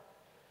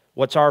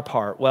 What's our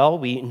part? Well,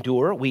 we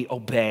endure, we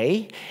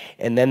obey,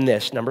 and then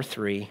this, number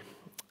 3,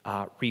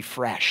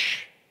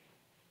 refresh.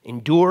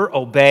 Endure,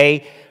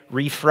 obey,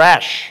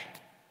 refresh.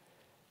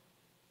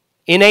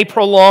 In a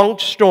prolonged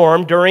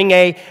storm, during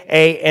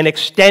an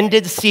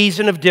extended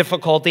season of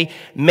difficulty,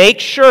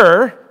 make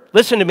sure,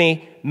 listen to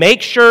me,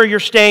 make sure you're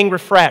staying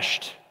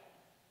refreshed.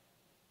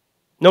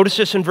 Notice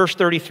this in verse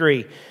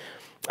 33.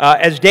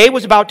 As day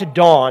was about to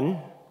dawn,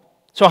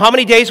 so how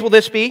many days will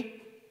this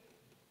be?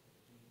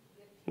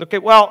 Okay,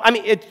 well, I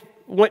mean, it's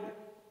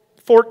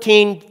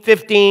 14,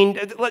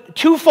 15,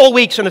 2 full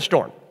weeks in the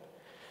storm.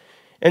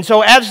 And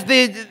so as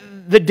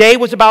the day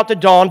was about to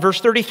dawn,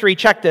 verse 33,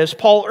 check this,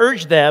 Paul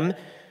urged them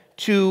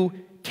to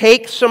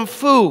take some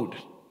food,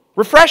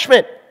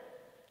 refreshment.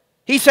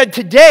 He said,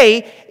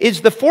 today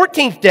is the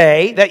 14th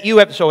day that you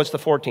have, so it's the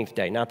 14th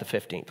day, not the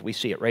 15th. We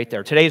see it right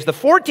there. Today is the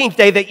 14th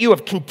day that you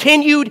have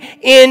continued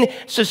in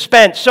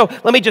suspense. So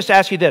let me just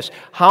ask you this.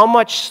 How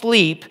much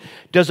sleep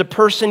does a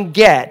person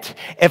get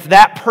if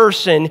that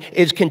person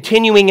is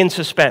continuing in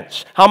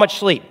suspense? How much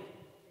sleep?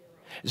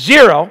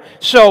 0.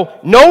 So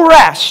no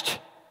rest.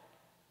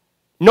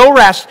 No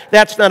rest.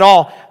 That's not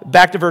all.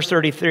 Back to verse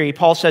 33.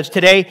 Paul says,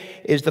 today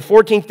is the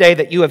 14th day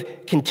that you have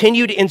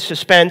continued in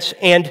suspense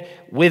and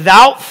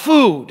without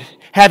food,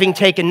 having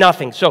taken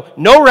nothing. So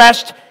no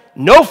rest,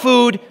 no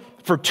food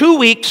for 2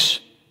 weeks.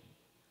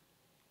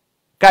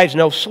 Guys,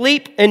 no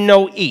sleep and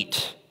no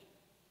eat.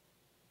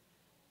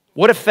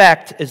 What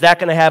effect is that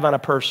going to have on a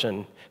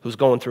person who's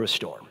going through a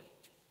storm?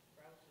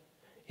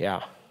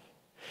 Yeah.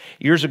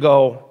 Years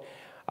ago,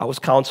 I was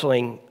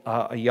counseling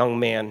a young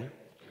man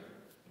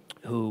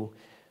who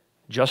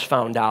just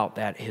found out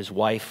that his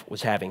wife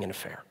was having an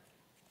affair.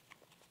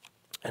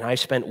 And I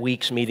spent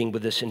weeks meeting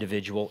with this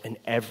individual, and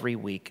every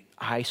week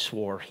I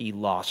swore he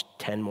lost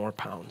 10 more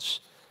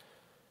pounds.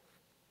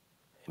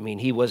 I mean,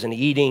 he wasn't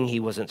eating, he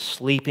wasn't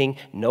sleeping,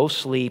 no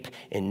sleep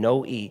and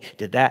no eat.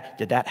 Did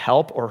that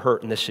help or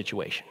hurt in this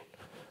situation?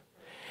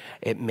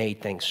 It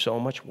made things so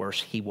much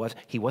worse. He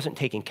wasn't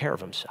taking care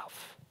of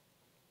himself.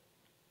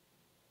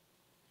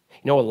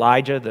 You know,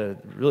 Elijah,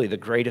 really the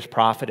greatest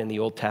prophet in the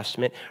Old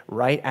Testament,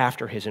 right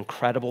after his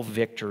incredible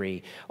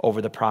victory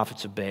over the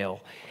prophets of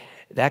Baal,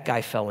 that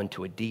guy fell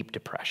into a deep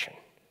depression.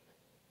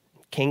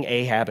 King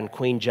Ahab and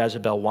Queen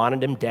Jezebel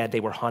wanted him dead. They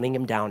were hunting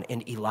him down,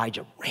 and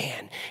Elijah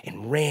ran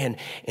and ran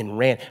and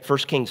ran. 1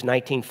 Kings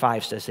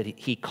 19:5 says that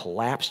he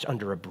collapsed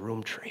under a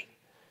broom tree.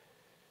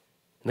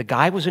 And the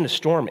guy was in a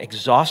storm,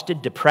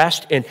 exhausted,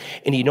 depressed, and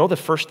you know the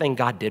first thing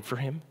God did for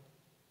him?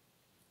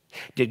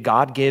 Did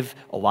God give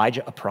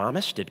Elijah a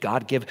promise? Did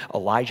God give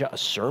Elijah a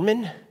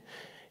sermon?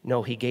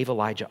 No, he gave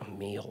Elijah a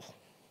meal.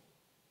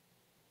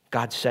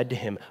 God said to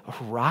him,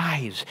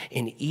 arise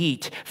and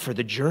eat, for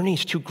the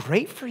journey's too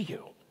great for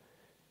you.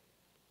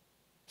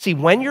 See,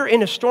 when you're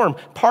in a storm,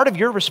 part of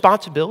your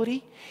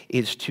responsibility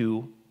is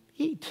to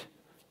eat,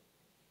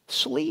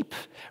 sleep,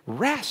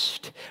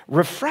 rest,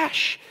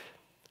 refresh.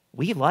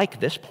 We like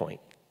this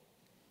point,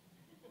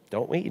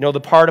 don't we? You know, the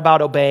part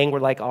about obeying, we're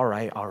like, all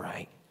right, all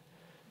right.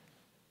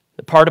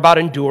 The part about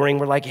enduring,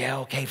 we're like, yeah,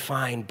 okay,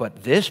 fine.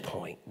 But this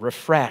point,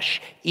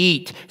 refresh,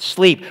 eat,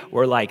 sleep,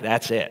 we're like,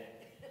 that's it.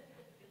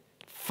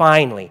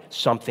 Finally,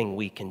 something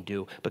we can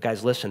do. But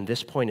guys, listen,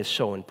 this point is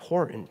so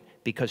important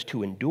because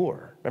to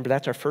endure, remember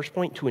that's our first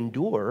point, to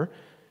endure,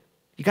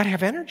 you got to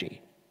have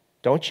energy,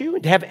 don't you?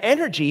 To have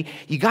energy,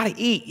 you got to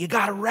eat, you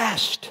got to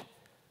rest.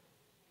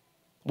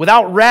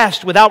 Without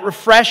rest, without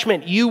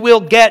refreshment, you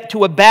will get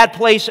to a bad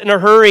place in a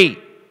hurry.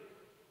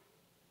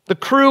 The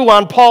crew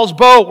on Paul's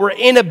boat were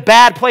in a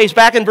bad place.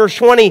 Back in verse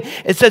 20,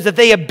 it says that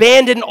they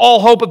abandoned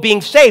all hope of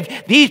being saved.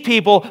 These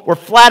people were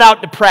flat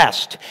out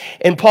depressed.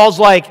 And Paul's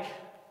like,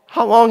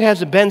 how long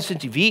has it been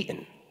since you've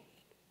eaten?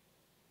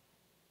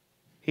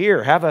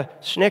 Here, have a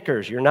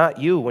Snickers. You're not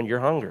you when you're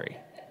hungry.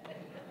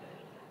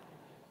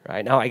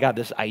 Right now I got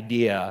this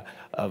idea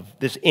of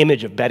this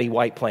image of Betty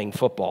White playing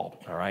football.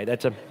 All right,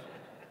 that's a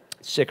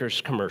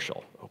Snickers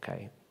commercial,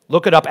 okay?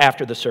 Look it up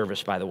after the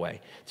service, by the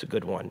way. It's a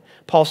good one.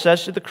 Paul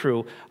says to the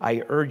crew,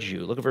 I urge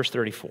you, look at verse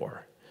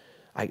 34,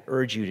 I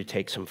urge you to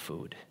take some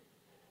food,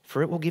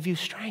 for it will give you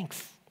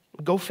strength.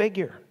 Go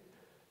figure.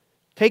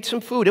 Take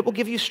some food. It will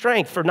give you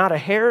strength, for not a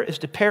hair is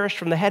to perish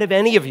from the head of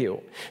any of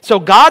you. So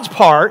God's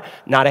part,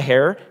 not a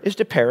hair is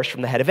to perish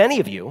from the head of any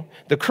of you.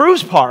 The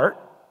crew's part,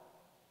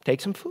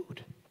 take some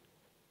food.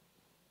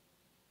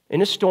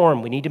 In a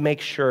storm, we need to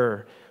make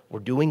sure we're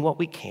doing what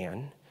we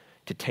can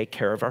to take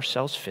care of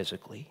ourselves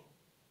physically.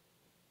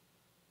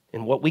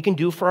 And what we can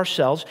do for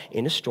ourselves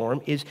in a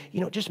storm is,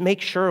 just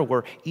make sure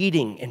we're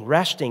eating and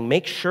resting.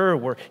 Make sure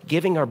we're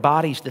giving our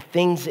bodies the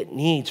things it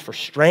needs for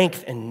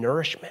strength and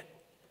nourishment.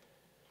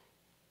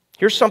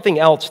 Here's something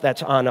else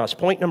that's on us.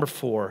 Point number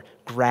 4,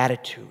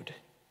 gratitude.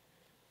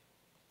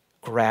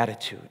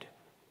 Gratitude.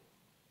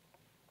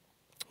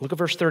 Look at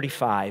verse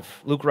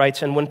 35. Luke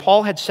writes, and when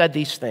Paul had said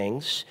these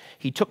things,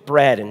 he took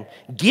bread and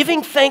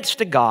giving thanks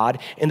to God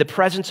in the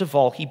presence of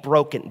all, he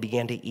broke it and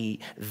began to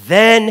eat.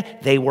 Then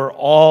they were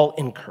all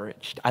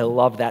encouraged. I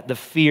love that. The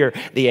fear,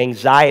 the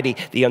anxiety,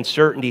 the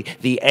uncertainty,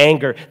 the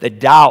anger, the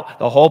doubt,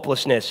 the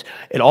hopelessness,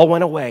 it all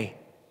went away.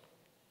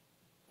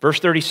 Verse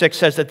 36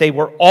 says that they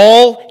were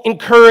all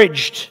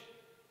encouraged.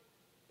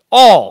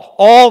 All.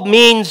 All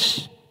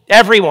means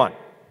everyone.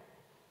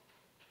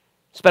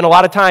 Spent a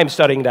lot of time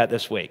studying that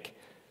this week.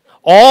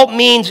 All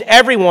means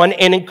everyone,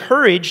 and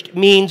encouraged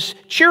means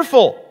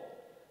cheerful.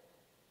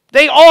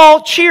 They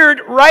all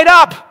cheered right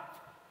up.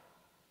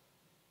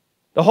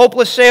 The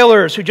hopeless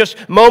sailors who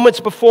just moments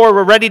before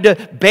were ready to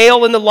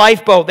bail in the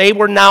lifeboat, they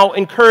were now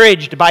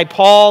encouraged by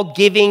Paul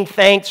giving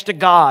thanks to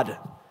God.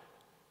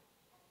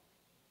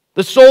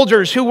 The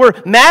soldiers who were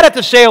mad at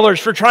the sailors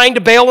for trying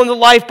to bail in the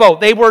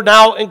lifeboat, they were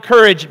now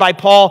encouraged by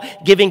Paul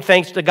giving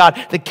thanks to God.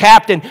 The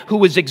captain who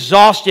was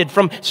exhausted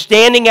from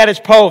standing at his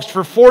post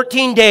for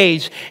 14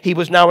 days, he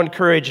was now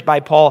encouraged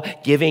by Paul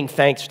giving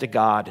thanks to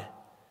God.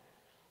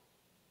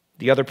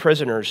 The other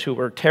prisoners who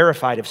were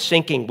terrified of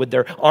sinking with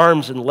their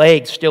arms and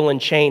legs still in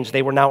chains,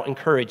 they were now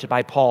encouraged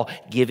by Paul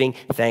giving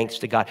thanks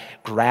to God.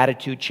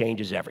 Gratitude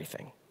changes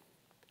everything.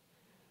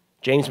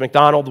 James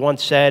MacDonald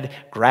once said,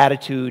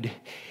 gratitude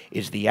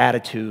is the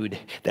attitude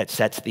that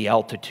sets the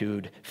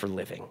altitude for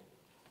living.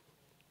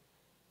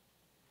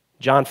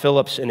 John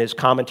Phillips, in his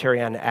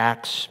commentary on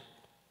Acts,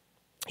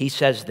 he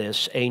says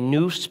this: a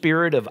new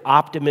spirit of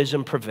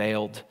optimism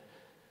prevailed.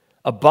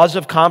 A buzz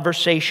of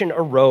conversation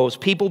arose.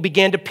 People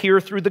began to peer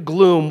through the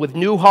gloom with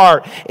new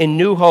heart and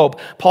new hope.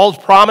 Paul's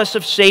promise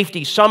of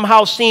safety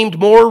somehow seemed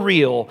more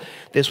real.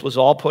 This was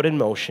all put in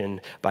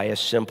motion by a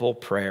simple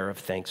prayer of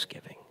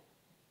thanksgiving.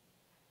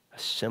 A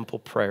simple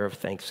prayer of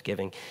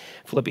thanksgiving.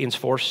 Philippians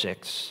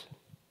 4:6,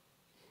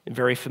 a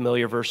very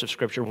familiar verse of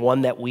Scripture,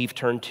 one that we've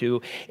turned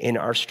to in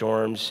our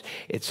storms.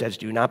 It says,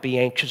 do not be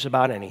anxious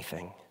about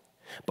anything,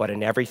 but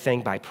in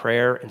everything by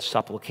prayer and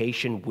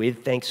supplication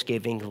with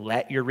thanksgiving,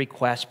 let your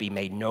requests be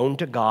made known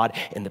to God,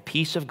 and the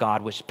peace of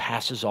God, which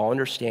passes all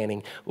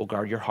understanding, will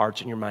guard your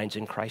hearts and your minds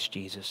in Christ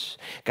Jesus.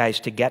 Guys,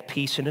 to get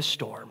peace in a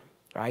storm,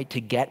 right? To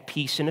get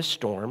peace in a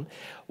storm,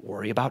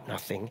 worry about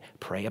nothing,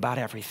 pray about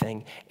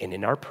everything, and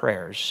in our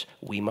prayers,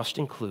 we must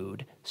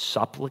include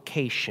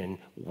supplication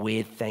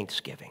with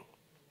thanksgiving.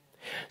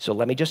 So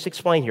let me just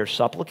explain here.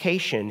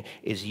 Supplication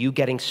is you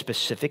getting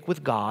specific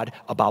with God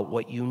about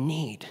what you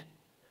need.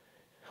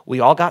 We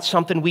all got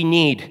something we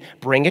need.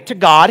 Bring it to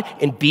God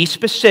and be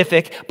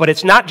specific, but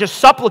it's not just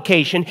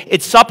supplication,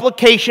 it's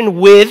supplication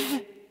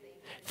with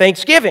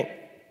thanksgiving.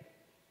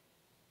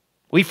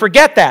 We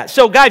forget that.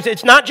 So guys,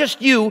 it's not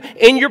just you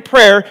in your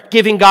prayer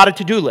giving God a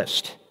to-do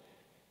list.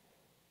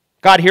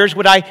 God, here's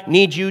what I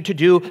need you to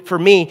do for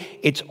me.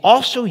 It's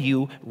also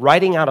you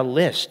writing out a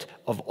list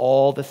of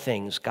all the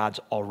things God's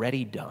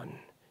already done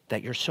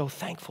that you're so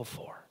thankful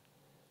for.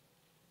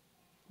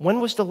 When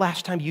was the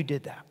last time you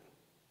did that?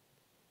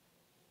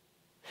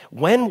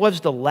 When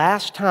was the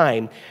last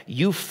time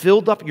you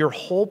filled up your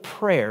whole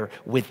prayer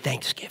with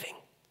thanksgiving?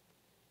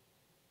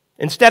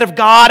 Instead of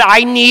God,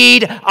 I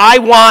need, I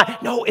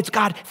want. No, it's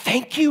God,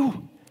 thank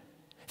you.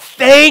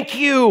 Thank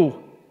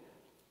you.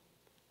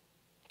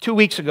 2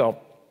 weeks ago,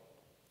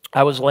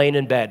 I was laying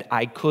in bed.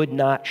 I could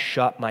not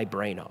shut my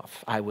brain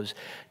off. I was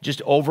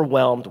just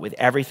overwhelmed with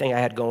everything I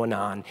had going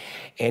on.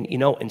 And,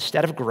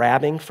 instead of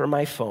grabbing for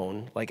my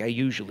phone like I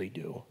usually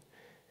do,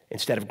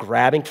 instead of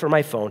grabbing for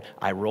my phone,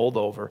 I rolled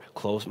over,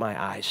 closed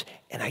my eyes,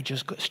 and I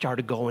just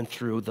started going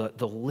through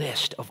the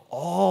list of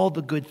all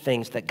the good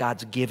things that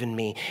God's given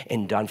me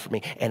and done for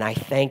me. And I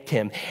thanked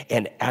him.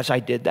 And as I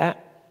did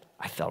that,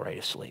 I fell right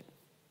asleep.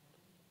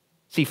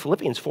 See,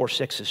 Philippians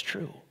 4:6 is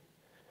true.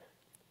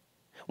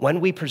 When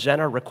we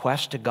present our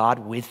request to God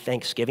with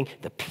thanksgiving,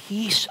 the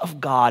peace of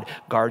God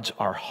guards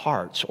our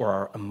hearts or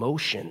our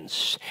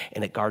emotions,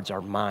 and it guards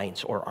our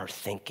minds or our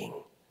thinking.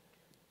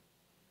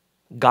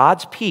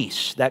 God's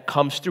peace that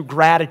comes through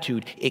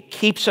gratitude, it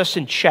keeps us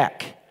in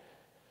check.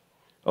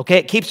 Okay,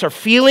 it keeps our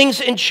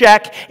feelings in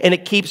check, and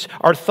it keeps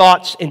our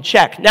thoughts in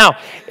check. Now,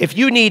 if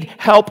you need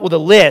help with a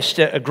list,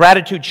 a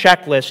gratitude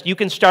checklist, you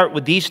can start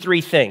with these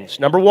 3 things.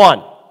 Number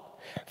 1,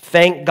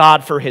 thank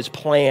God for his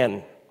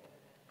plan.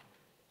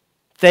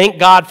 Thank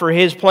God for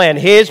his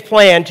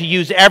plan to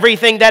use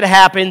everything that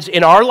happens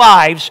in our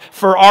lives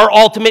for our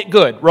ultimate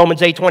good,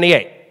 Romans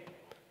 8:28.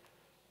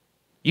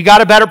 You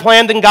got a better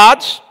plan than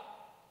God's?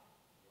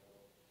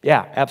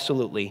 Yeah,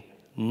 absolutely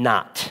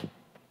not.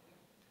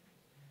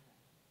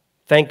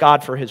 Thank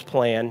God for his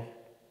plan,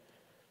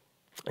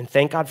 and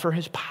thank God for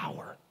his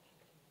power.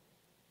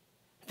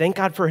 Thank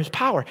God for his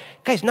power.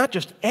 Guys, not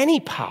just any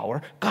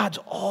power, God's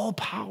all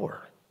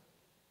power.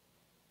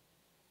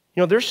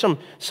 There's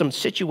some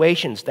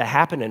situations that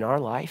happen in our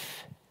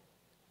life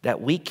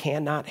that we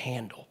cannot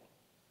handle.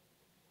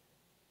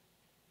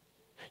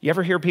 You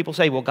ever hear people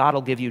say, well, God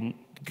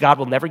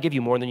will never give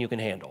you more than you can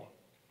handle?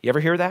 You ever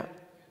hear that?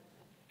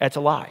 That's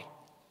a lie.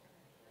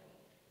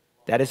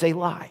 That is a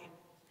lie.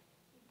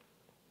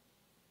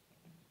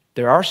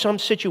 There are some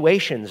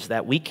situations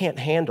that we can't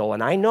handle,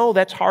 and I know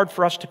that's hard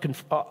for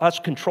us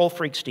control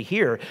freaks to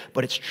hear,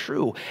 but it's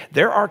true.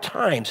 There are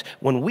times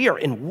when we are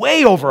in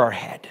way over our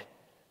head,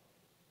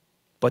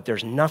 but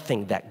there's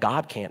nothing that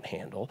God can't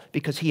handle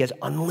because he has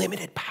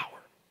unlimited power.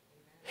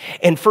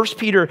 And 1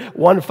 Peter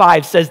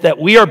 1:5 says that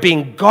we are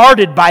being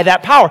guarded by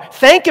that power.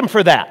 Thank him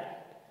for that.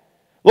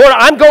 Lord,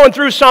 I'm going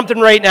through something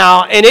right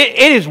now, and it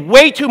is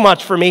way too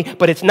much for me,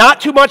 but it's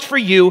not too much for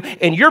you,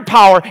 and your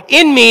power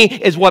in me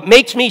is what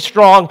makes me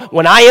strong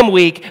when I am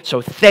weak,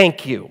 so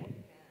thank you.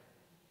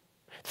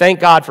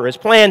 Thank God for his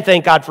plan,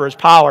 thank God for his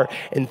power,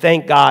 and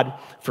thank God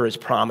for his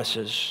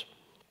promises.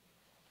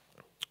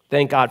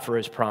 Thank God for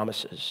his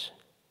promises.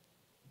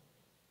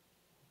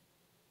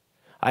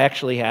 I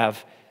actually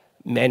have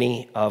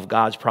many of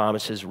God's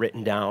promises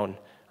written down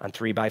on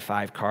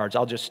 3x5 cards.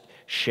 I'll just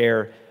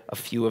share a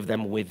few of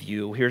them with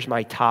you. Here's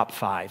my top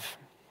 5.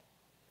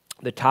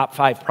 The top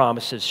 5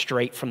 promises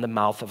straight from the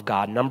mouth of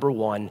God. Number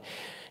 1,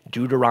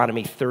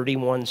 Deuteronomy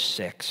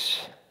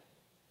 31:6.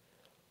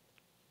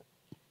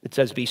 It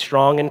says, "Be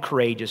strong and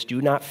courageous.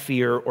 Do not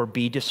fear or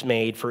be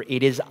dismayed, for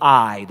it is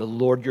I, the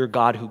Lord your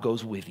God, who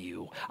goes with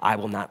you. I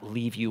will not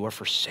leave you or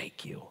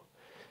forsake you."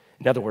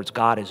 In other words,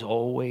 God is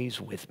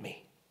always with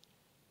me.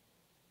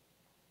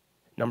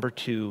 Number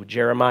 2,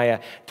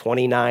 Jeremiah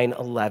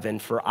 29:11,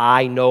 "For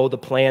I know the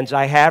plans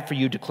I have for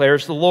you,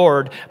 declares the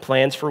Lord,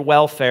 plans for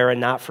welfare and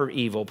not for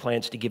evil,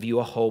 plans to give you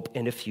a hope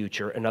and a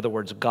future." In other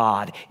words,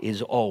 God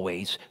is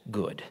always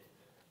good.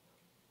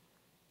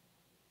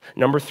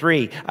 Number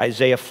 3,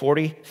 Isaiah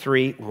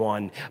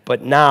 43:1,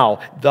 "But now,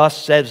 thus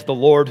says the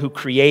Lord who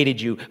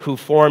created you, who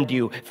formed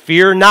you,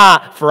 fear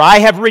not, for I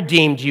have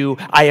redeemed you.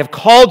 I have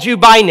called you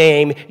by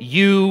name.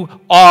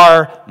 You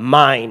are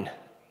mine."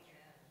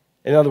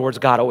 In other words,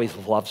 God always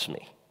loves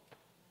me.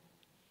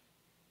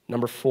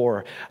 Number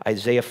 4,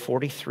 Isaiah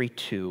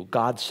 43:2,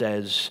 God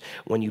says,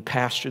 "When you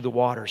pass through the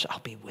waters, I'll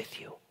be with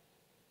you.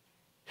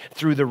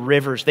 Through the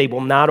rivers, they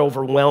will not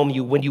overwhelm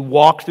you. When you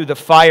walk through the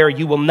fire,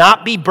 you will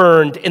not be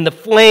burned, and the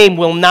flame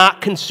will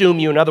not consume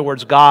you." In other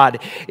words, God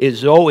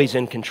is always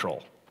in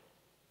control.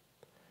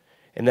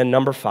 And then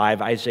number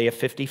 5, Isaiah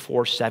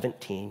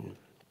 54:17.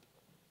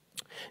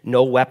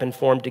 "No weapon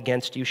formed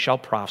against you shall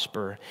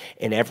prosper,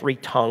 and every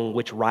tongue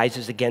which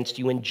rises against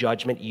you in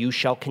judgment you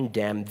shall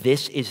condemn.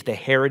 This is the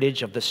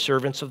heritage of the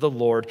servants of the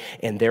Lord,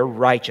 and their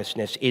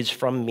righteousness is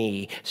from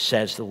me,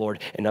 says the Lord."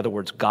 In other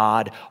words,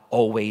 God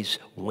always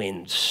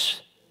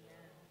wins.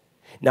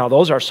 Now,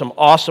 those are some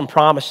awesome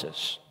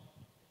promises.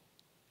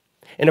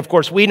 And of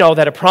course, we know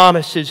that a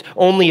promise is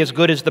only as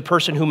good as the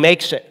person who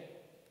makes it.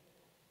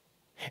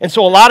 And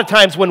so a lot of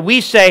times when we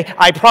say,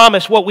 "I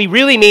promise," what we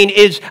really mean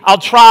is, "I'll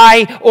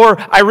try," or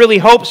 "I really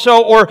hope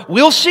so," or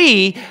 "we'll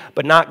see,"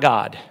 but not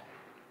God.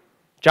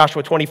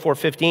 Joshua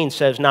 24:15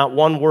 says, "Not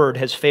one word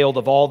has failed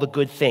of all the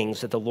good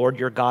things that the Lord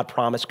your God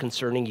promised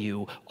concerning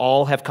you.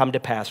 All have come to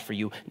pass for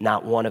you.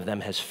 Not one of them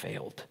has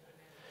failed."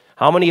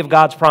 How many of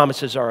God's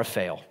promises are a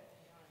fail?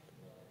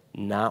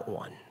 Not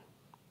one.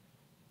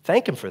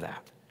 Thank Him for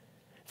that.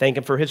 Thank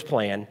Him for His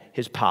plan,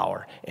 His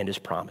power, and His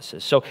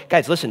promises. So,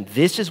 guys, listen,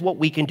 this is what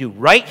we can do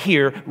right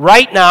here,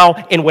 right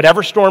now, in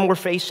whatever storm we're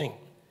facing.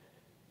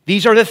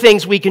 These are the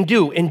things we can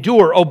do: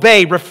 endure,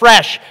 obey,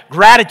 refresh,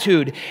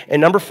 gratitude.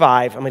 And number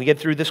 5, I'm going to get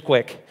through this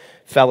quick,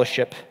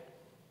 fellowship.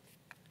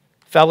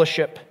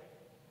 Fellowship.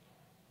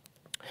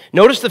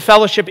 Notice the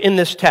fellowship in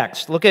this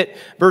text. Look at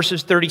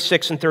verses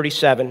 36 and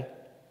 37.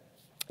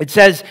 It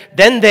says,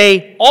 "Then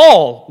they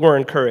all were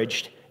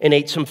encouraged and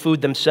ate some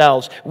food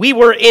themselves. We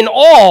were in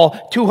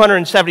all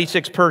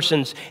 276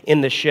 persons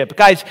in the ship."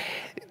 Guys,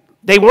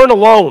 they weren't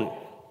alone.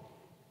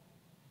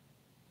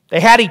 They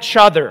had each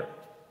other.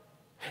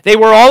 They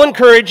were all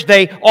encouraged.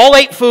 They all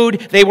ate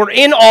food. They were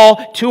in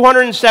all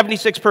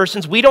 276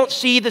 persons. We don't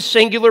see the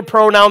singular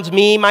pronouns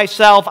me,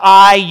 myself,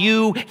 I,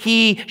 you,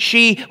 he,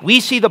 she.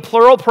 We see the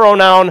plural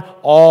pronoun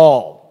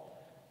all.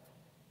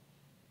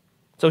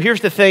 So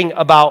here's the thing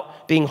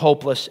about being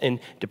hopeless and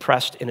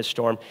depressed in a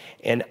storm.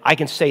 And I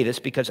can say this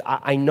because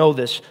I know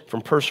this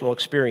from personal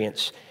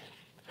experience.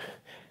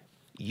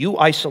 You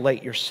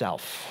isolate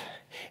yourself,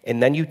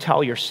 and then you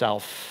tell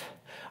yourself,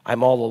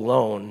 "I'm all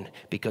alone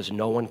because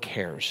no one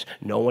cares,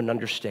 no one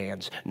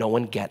understands, no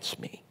one gets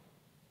me."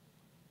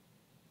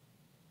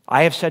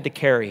 I have said to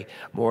Carrie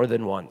more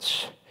than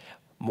once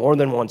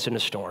in a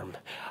storm,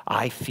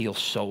 "I feel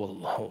so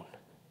alone.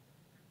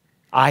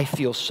 I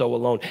feel so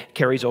alone."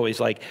 Carrie's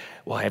always like,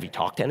 "Well, have you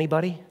talked to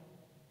anybody?"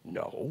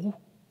 No.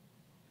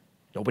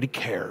 Nobody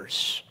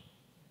cares.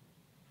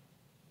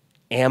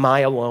 Am I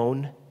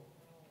alone?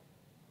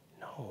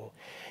 No.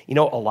 You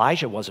know,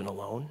 Elijah wasn't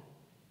alone,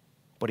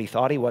 but he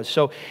thought he was.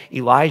 So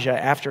Elijah,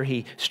 after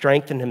he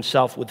strengthened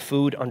himself with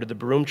food under the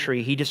broom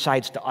tree, he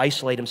decides to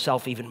isolate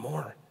himself even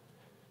more.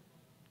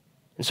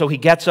 And so he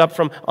gets up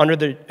from under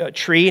the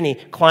tree and he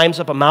climbs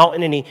up a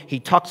mountain and he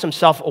tucks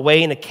himself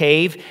away in a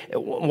cave.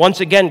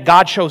 Once again,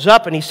 God shows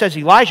up and he says,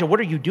 "Elijah, what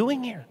are you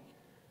doing here?"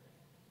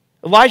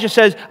 Elijah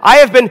says, "I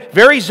have been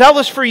very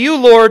zealous for you,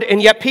 Lord, and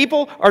yet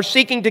people are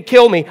seeking to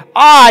kill me.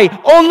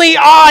 Only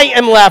I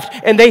am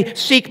left, and they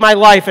seek my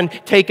life and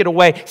take it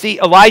away." See,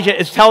 Elijah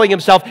is telling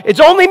himself, "It's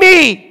only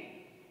me.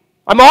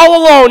 I'm all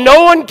alone.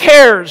 No one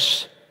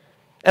cares."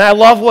 And I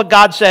love what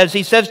God says.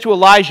 He says to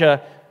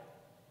Elijah,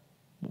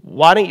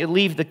 "Why don't you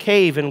leave the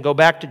cave and go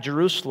back to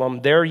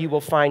Jerusalem? There you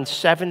will find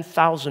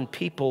 7,000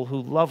 people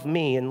who love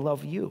me and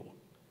love you."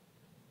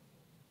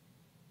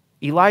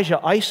 Elijah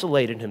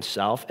isolated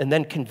himself and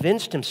then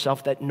convinced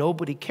himself that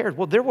nobody cared.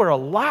 Well, there were a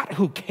lot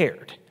who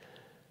cared.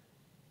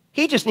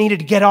 He just needed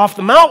to get off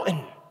the mountain.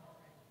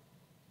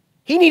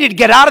 He needed to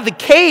get out of the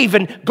cave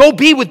and go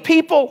be with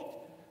people.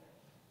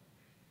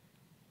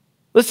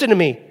 Listen to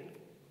me.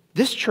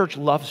 This church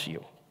loves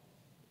you.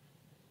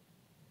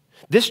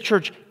 This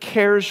church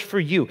cares for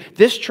you.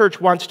 This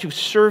church wants to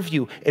serve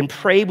you and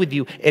pray with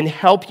you and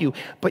help you.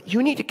 But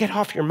you need to get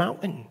off your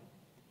mountain.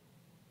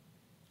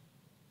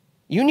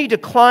 You need to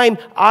climb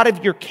out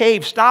of your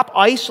cave. Stop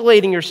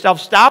isolating yourself.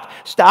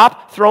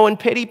 Stop throwing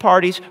pity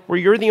parties where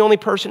you're the only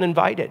person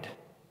invited.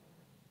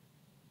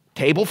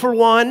 Table for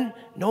one,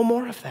 no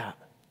more of that.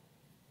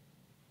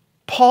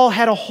 Paul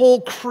had a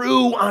whole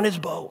crew on his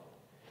boat.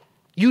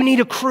 You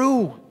need a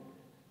crew.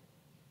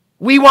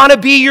 We want to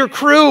be your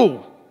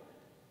crew.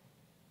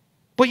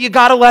 But you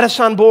got to let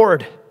us on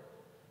board.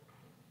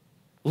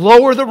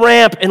 Lower the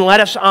ramp and let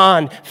us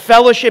on.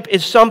 Fellowship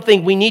is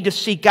something we need to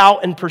seek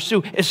out and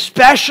pursue,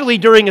 especially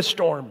during a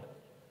storm.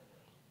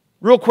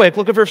 Real quick,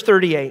 look at verse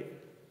 38.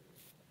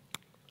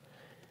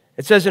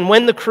 It says, and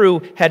when the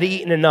crew had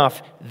eaten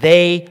enough,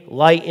 they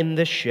lightened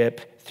the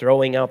ship,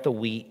 throwing out the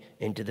wheat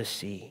into the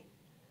sea.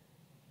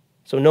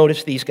 So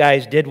notice these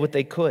guys did what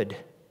they could.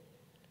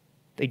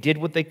 They did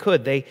what they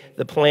could.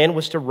 The plan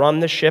was to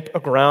run the ship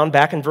aground.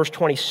 Back in verse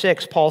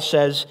 26, Paul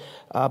says,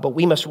 but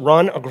we must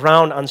run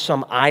aground on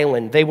some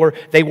island. They were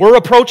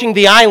approaching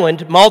the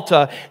island,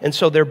 Malta, and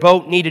so their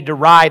boat needed to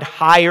ride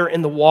higher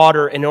in the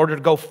water in order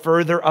to go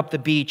further up the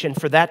beach. And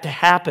for that to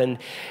happen,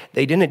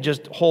 they didn't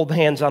just hold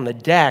hands on the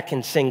deck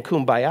and sing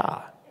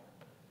Kumbaya.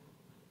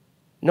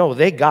 No,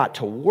 they got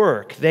to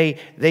work. They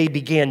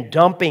began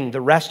dumping the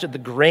rest of the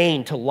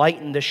grain to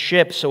lighten the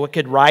ship so it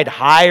could ride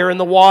higher in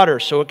the water,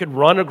 so it could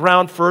run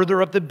aground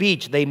further up the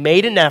beach. They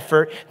made an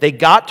effort. They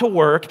got to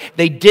work.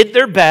 They did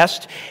their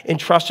best and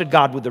trusted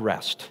God with the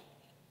rest.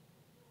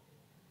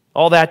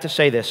 All that to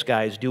say this,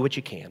 guys, do what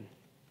you can.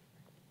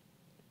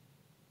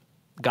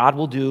 God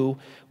will do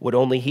what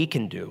only He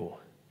can do.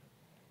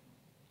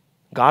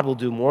 God will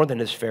do more than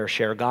His fair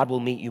share. God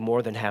will meet you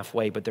more than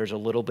halfway, but there's a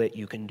little bit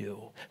you can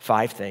do.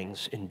 5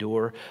 things: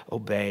 endure,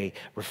 obey,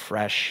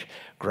 refresh,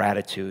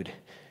 gratitude,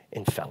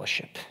 and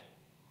fellowship.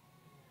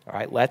 All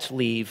right, let's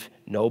leave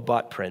no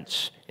butt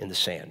prints in the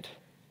sand.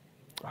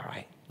 All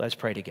right, let's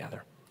pray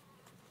together.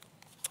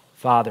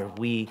 Father,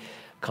 we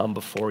come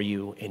before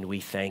you and we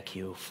thank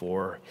you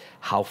for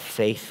how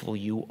faithful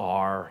you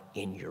are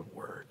in your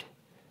word.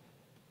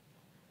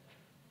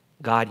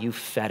 God, you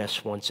fed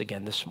us once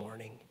again this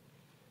morning.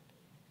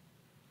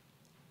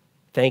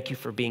 Thank you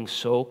for being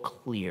so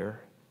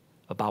clear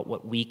about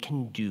what we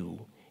can do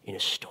in a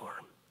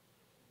storm.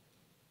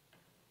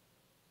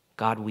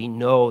 God, we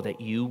know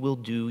that you will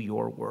do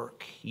your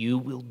work. You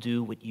will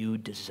do what you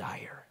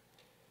desire.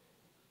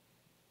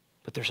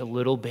 But there's a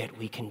little bit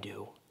we can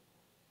do.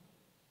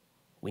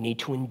 We need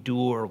to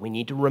endure. We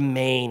need to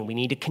remain. We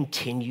need to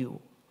continue.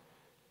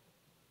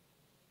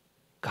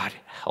 God,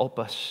 help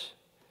us.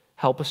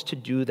 Help us to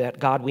do that.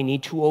 God, we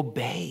need to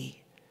obey.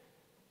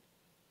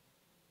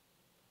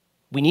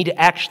 We need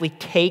to actually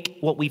take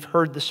what we've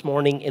heard this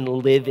morning and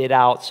live it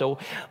out. So,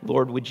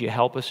 Lord, would you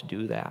help us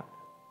do that?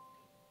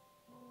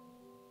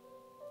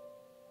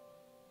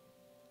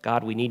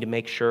 God, we need to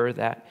make sure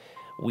that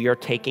we are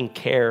taking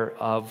care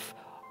of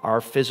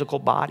our physical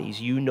bodies.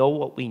 You know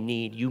what we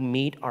need. You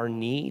meet our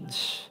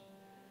needs.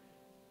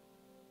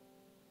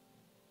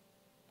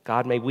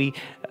 God, may we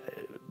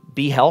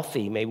be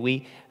healthy. May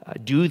we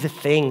do the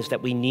things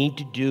that we need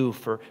to do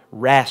for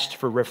rest,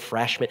 for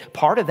refreshment.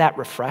 Part of that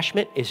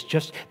refreshment is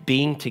just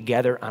being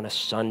together on a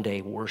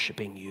Sunday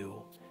worshiping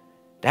you.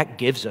 That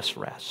gives us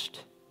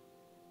rest.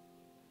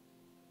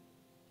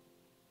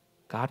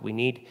 God, we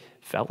need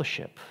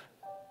fellowship.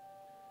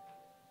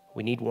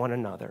 We need one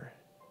another.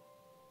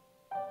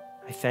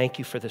 I thank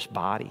you for this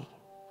body.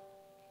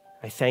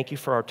 I thank you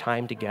for our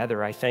time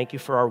together. I thank you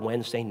for our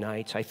Wednesday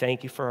nights. I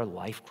thank you for our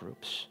life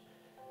groups.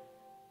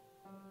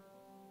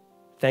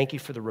 Thank you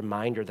for the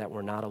reminder that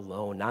we're not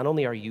alone. Not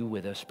only are you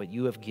with us, but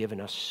you have given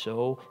us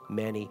so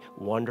many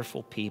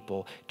wonderful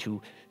people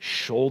to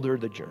shoulder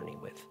the journey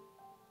with.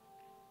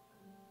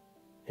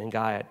 And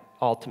God,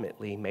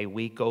 ultimately, may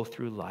we go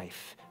through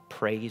life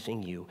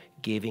praising you,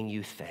 giving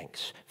you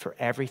thanks for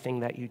everything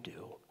that you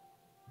do,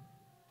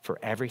 for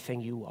everything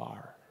you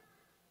are.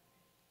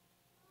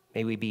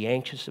 May we be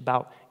anxious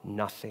about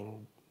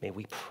nothing. May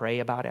we pray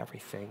about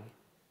everything.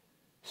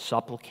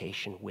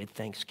 Supplication with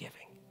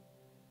thanksgiving.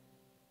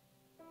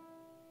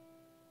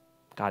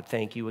 God,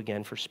 thank you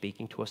again for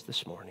speaking to us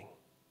this morning.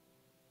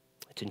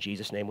 It's in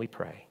Jesus' name we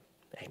pray.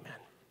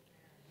 Amen.